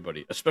to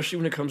everybody, especially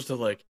when it comes to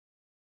like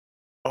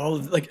all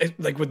of,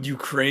 like with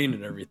Ukraine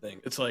and everything.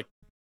 It's like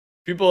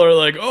people are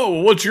like, oh,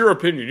 well, what's your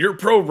opinion? You're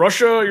pro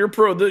Russia.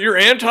 You're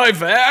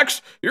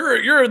anti-vax.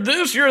 You're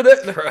this. You're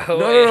that.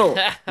 No.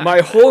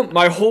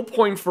 My whole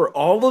point for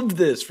all of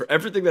this, for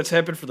everything that's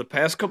happened for the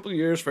past couple of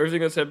years, for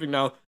everything that's happening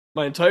now,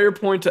 my entire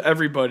point to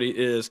everybody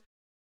is,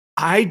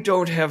 I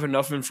don't have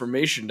enough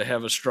information to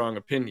have a strong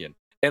opinion.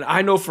 And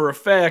I know for a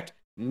fact,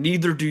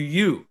 neither do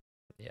you.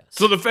 Yes.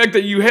 So the fact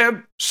that you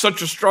have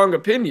such a strong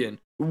opinion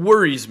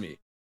worries me.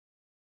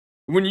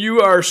 When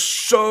you are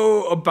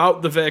so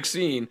about the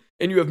vaccine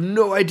and you have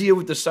no idea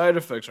what the side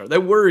effects are,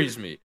 that worries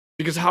me.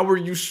 Because how are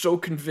you so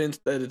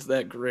convinced that it's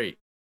that great?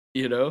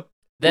 You know?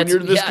 That's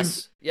When you're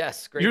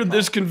yes, great you're call.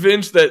 this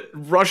convinced that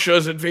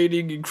Russia's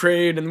invading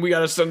Ukraine and we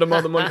got to send them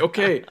all the money.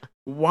 Okay,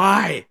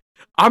 why?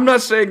 I'm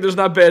not saying there's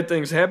not bad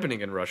things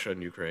happening in Russia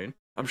and Ukraine.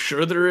 I'm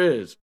sure there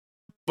is.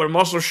 But I'm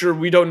also sure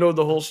we don't know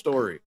the whole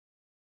story.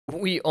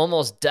 We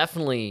almost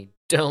definitely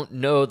don't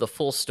know the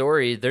full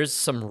story. There's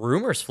some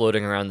rumors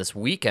floating around this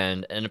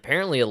weekend, and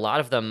apparently a lot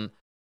of them,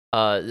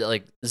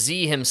 like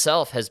Z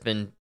himself has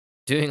been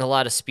doing a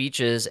lot of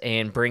speeches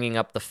and bringing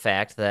up the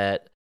fact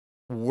that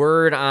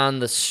word on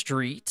the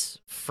street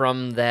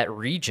from that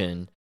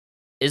region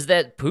is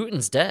that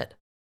Putin's dead.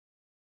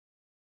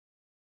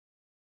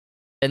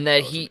 And that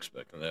I wasn't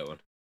expecting that one.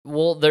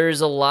 Well,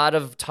 there's a lot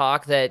of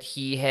talk that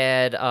he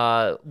had.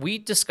 We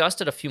discussed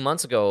it a few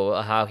months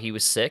ago, how he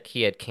was sick.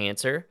 He had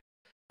cancer.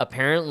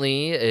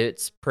 Apparently,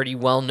 it's pretty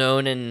well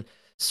known in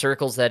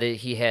circles that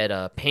he had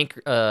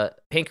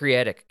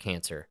pancreatic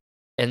cancer,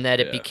 and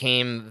that it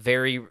became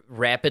very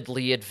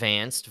rapidly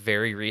advanced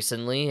very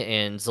recently.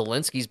 And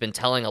Zelensky's been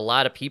telling a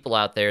lot of people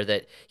out there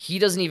that he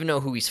doesn't even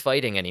know who he's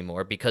fighting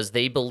anymore because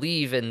they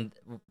believe, and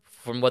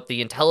from what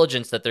the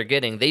intelligence that they're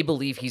getting, they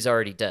believe he's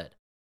already dead.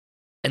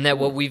 And that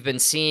what we've been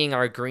seeing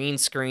are green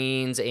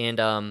screens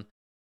and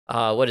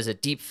what is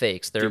it? Deep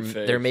fakes.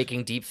 They're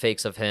making deep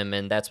fakes of him,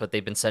 and that's what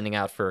they've been sending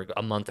out for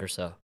a month or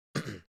so.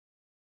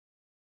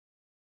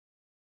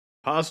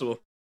 Possible.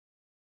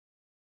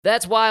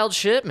 That's wild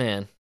shit,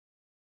 man.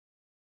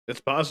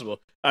 It's possible.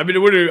 I mean,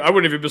 I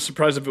wouldn't even be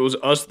surprised if it was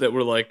us that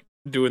were like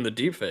doing the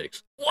deep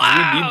fakes.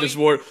 Wow. We need this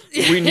war.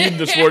 We need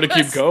this war to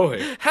keep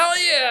going. Hell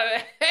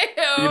yeah.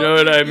 You know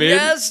what I mean?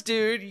 Yes,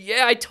 dude.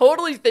 Yeah, I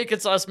totally think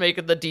it's us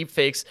making the deep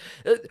fakes.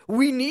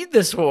 We need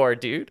this war,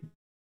 dude.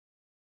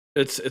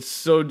 It's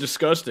so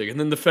disgusting. And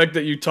then the fact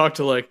that you talk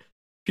to like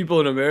people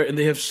in America and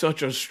they have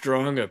such a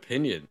strong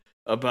opinion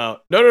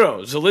about no,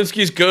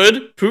 Zelensky's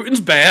good,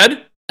 Putin's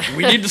bad.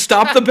 We need to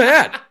stop the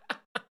bad.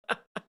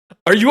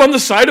 Are you on the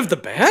side of the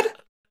bad?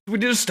 We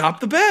need to stop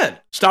the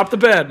bad. Stop the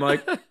bad,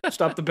 Mike.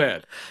 Stop the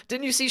bad.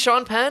 Didn't you see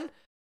Sean Penn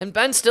and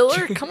Ben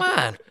Stiller? Come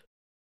on.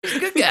 They're the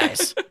good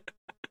guys.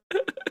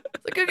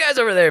 The good guys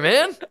over there,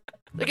 man.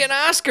 They're getting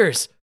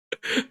Oscars.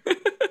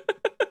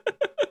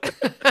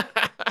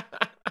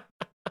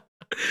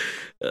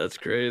 That's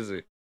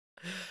crazy.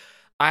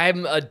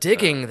 I'm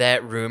digging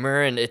that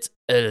rumor, and it's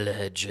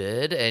alleged.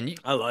 And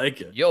I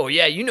like it. Yo,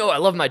 yeah, you know I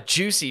love my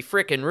juicy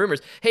freaking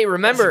rumors. Hey,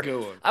 remember,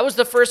 I was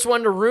the first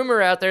one to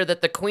rumor out there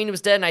that the Queen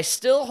was dead, and I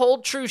still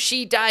hold true.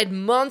 She died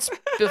months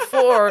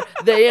before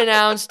they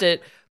announced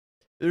it.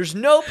 There's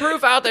no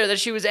proof out there that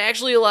she was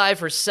actually alive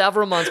for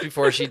several months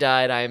before she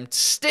died. I'm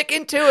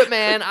sticking to it,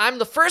 man. I'm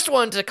the first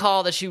one to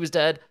call that she was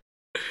dead.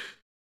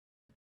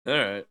 All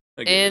right.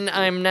 And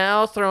I'm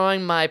now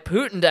throwing my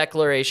Putin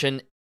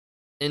declaration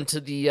into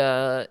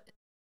the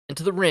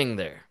ring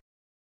there.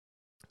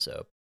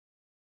 So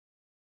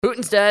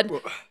Putin's dead.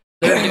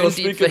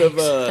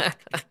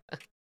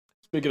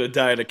 Speaking of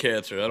dying of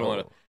cancer, I don't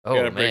want to.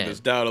 Gotta bring this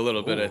down a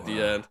little bit at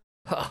the end.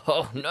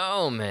 Oh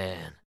no,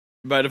 man!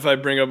 Mind if I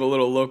bring up a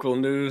little local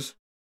news?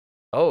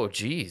 Oh,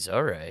 geez.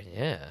 All right.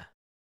 Yeah.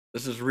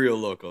 This is real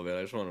local, man.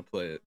 I just want to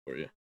play it for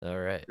you. All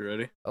right. You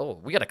ready? Oh,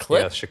 we got a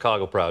clip. Yes,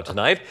 Chicago proud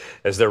tonight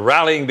as they're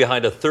rallying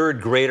behind a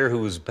third grader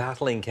who's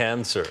battling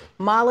cancer.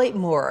 Molly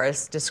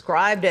Morris,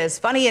 described as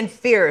funny and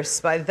fierce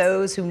by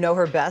those who know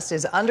her best,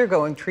 is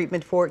undergoing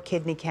treatment for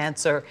kidney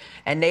cancer,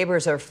 and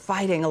neighbors are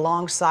fighting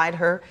alongside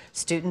her.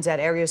 Students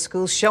at area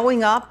schools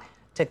showing up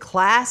to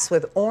class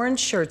with orange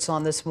shirts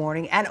on this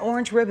morning, and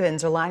orange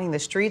ribbons are lining the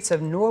streets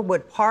of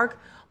Norwood Park.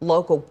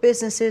 Local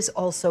businesses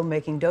also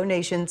making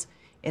donations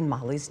in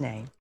Molly's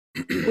name.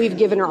 We've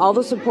given her all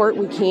the support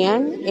we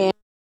can. And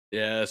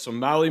yeah, so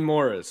Molly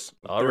Morris,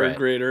 third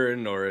grader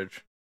in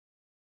Norwich.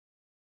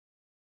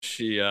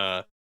 She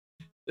had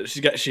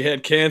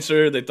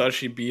cancer. They thought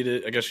she beat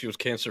it. I guess she was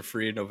cancer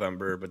free in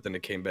November, but then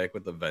it came back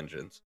with a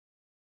vengeance.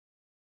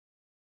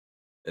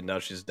 And now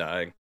she's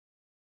dying.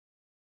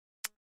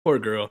 Poor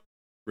girl.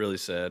 Really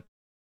sad.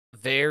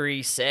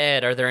 Very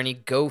sad. Are there any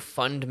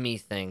GoFundMe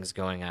things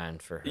going on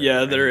for her?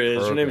 Yeah, there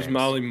is. Her name is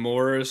Molly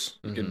Morris.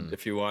 You can,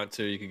 if you want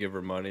to, you can give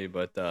her money.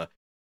 But the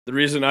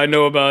reason I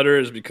know about her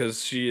is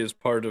because she is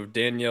part of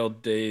Danielle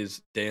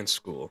Day's dance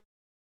school.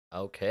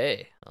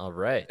 Okay, all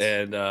right.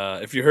 And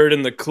if you heard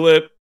in the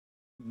clip,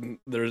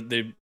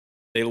 they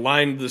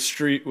lined the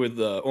street with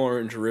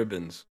orange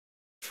ribbons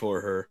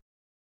for her.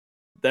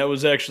 That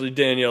was actually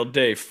Danielle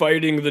Day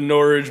fighting the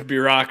Norwich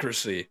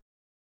bureaucracy.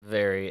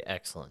 Very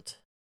excellent.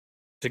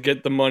 To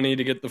get the money,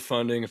 to get the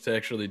funding, to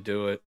actually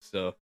do it.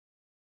 So,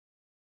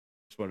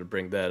 just wanted to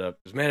bring that up.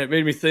 Because, man, it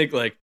made me think,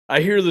 like, I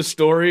hear the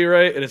story,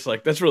 right? And it's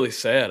like, that's really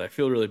sad. I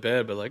feel really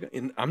bad. But, like,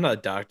 I'm not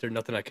a doctor.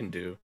 Nothing I can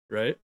do,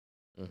 right?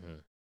 Mm-hmm.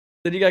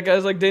 Then you got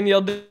guys like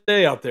Danielle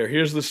Day out there.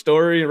 Here's the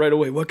story. And right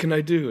away, what can I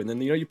do? And then,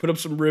 you put up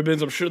some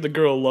ribbons. I'm sure the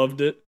girl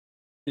loved it,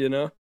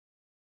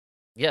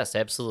 Yes,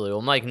 absolutely.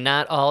 Well, Mike,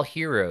 not all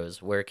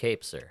heroes wear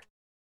capes, sir.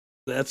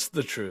 That's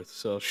the truth.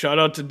 So, shout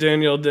out to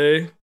Danielle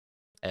Day.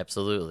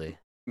 Absolutely.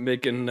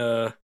 Making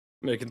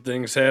making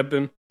things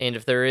happen. And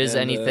if there is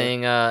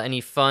anything,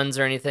 any funds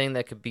or anything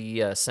that could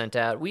be sent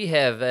out, we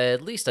have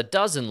at least a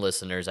dozen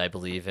listeners, I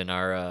believe, in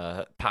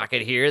our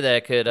pocket here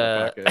that could.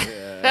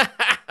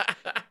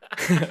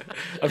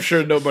 I'm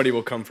sure nobody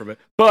will come from it,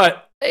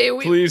 but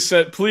please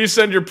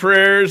send your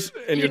prayers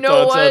and your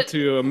thoughts out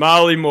to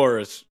Molly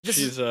Morris.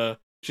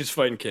 She's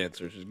fighting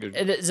cancer. She's good.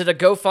 And is it a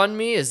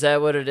GoFundMe? Is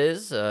that what it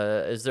is?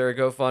 Is there a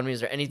GoFundMe? Is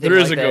there anything? There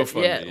is like a that?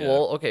 GoFundMe. Yeah.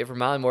 Well, okay, for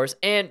Molly Morris.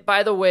 And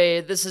by the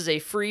way, this is a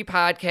free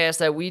podcast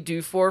that we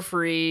do for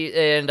free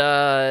and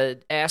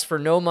ask for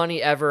no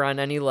money ever on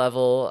any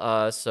level.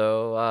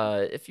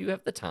 So if you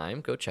have the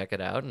time, go check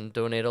it out and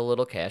donate a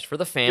little cash for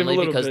the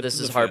family because this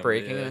is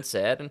heartbreaking and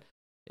sad. And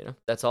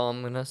that's all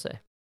I'm gonna say.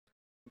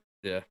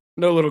 Yeah,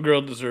 no little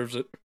girl deserves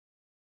it.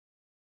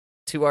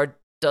 To our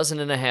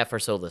 12.5 or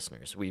so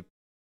listeners, we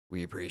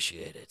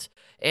appreciate it.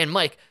 And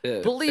Mike,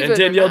 believe it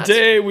Danielle or not,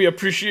 Day, we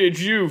appreciate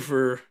you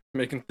for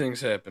making things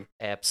happen.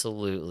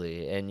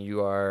 Absolutely, and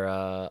you are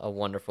a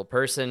wonderful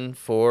person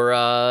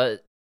for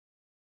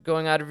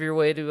going out of your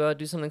way to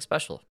do something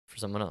special for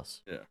someone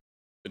else. Yeah,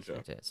 good job.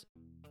 Fantastic.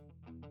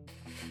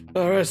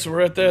 All right, so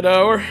we're at that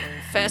hour.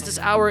 Fastest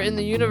hour in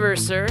the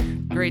universe, sir.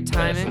 Great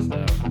timing.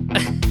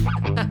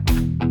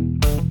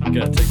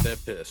 Gotta take that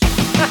piss.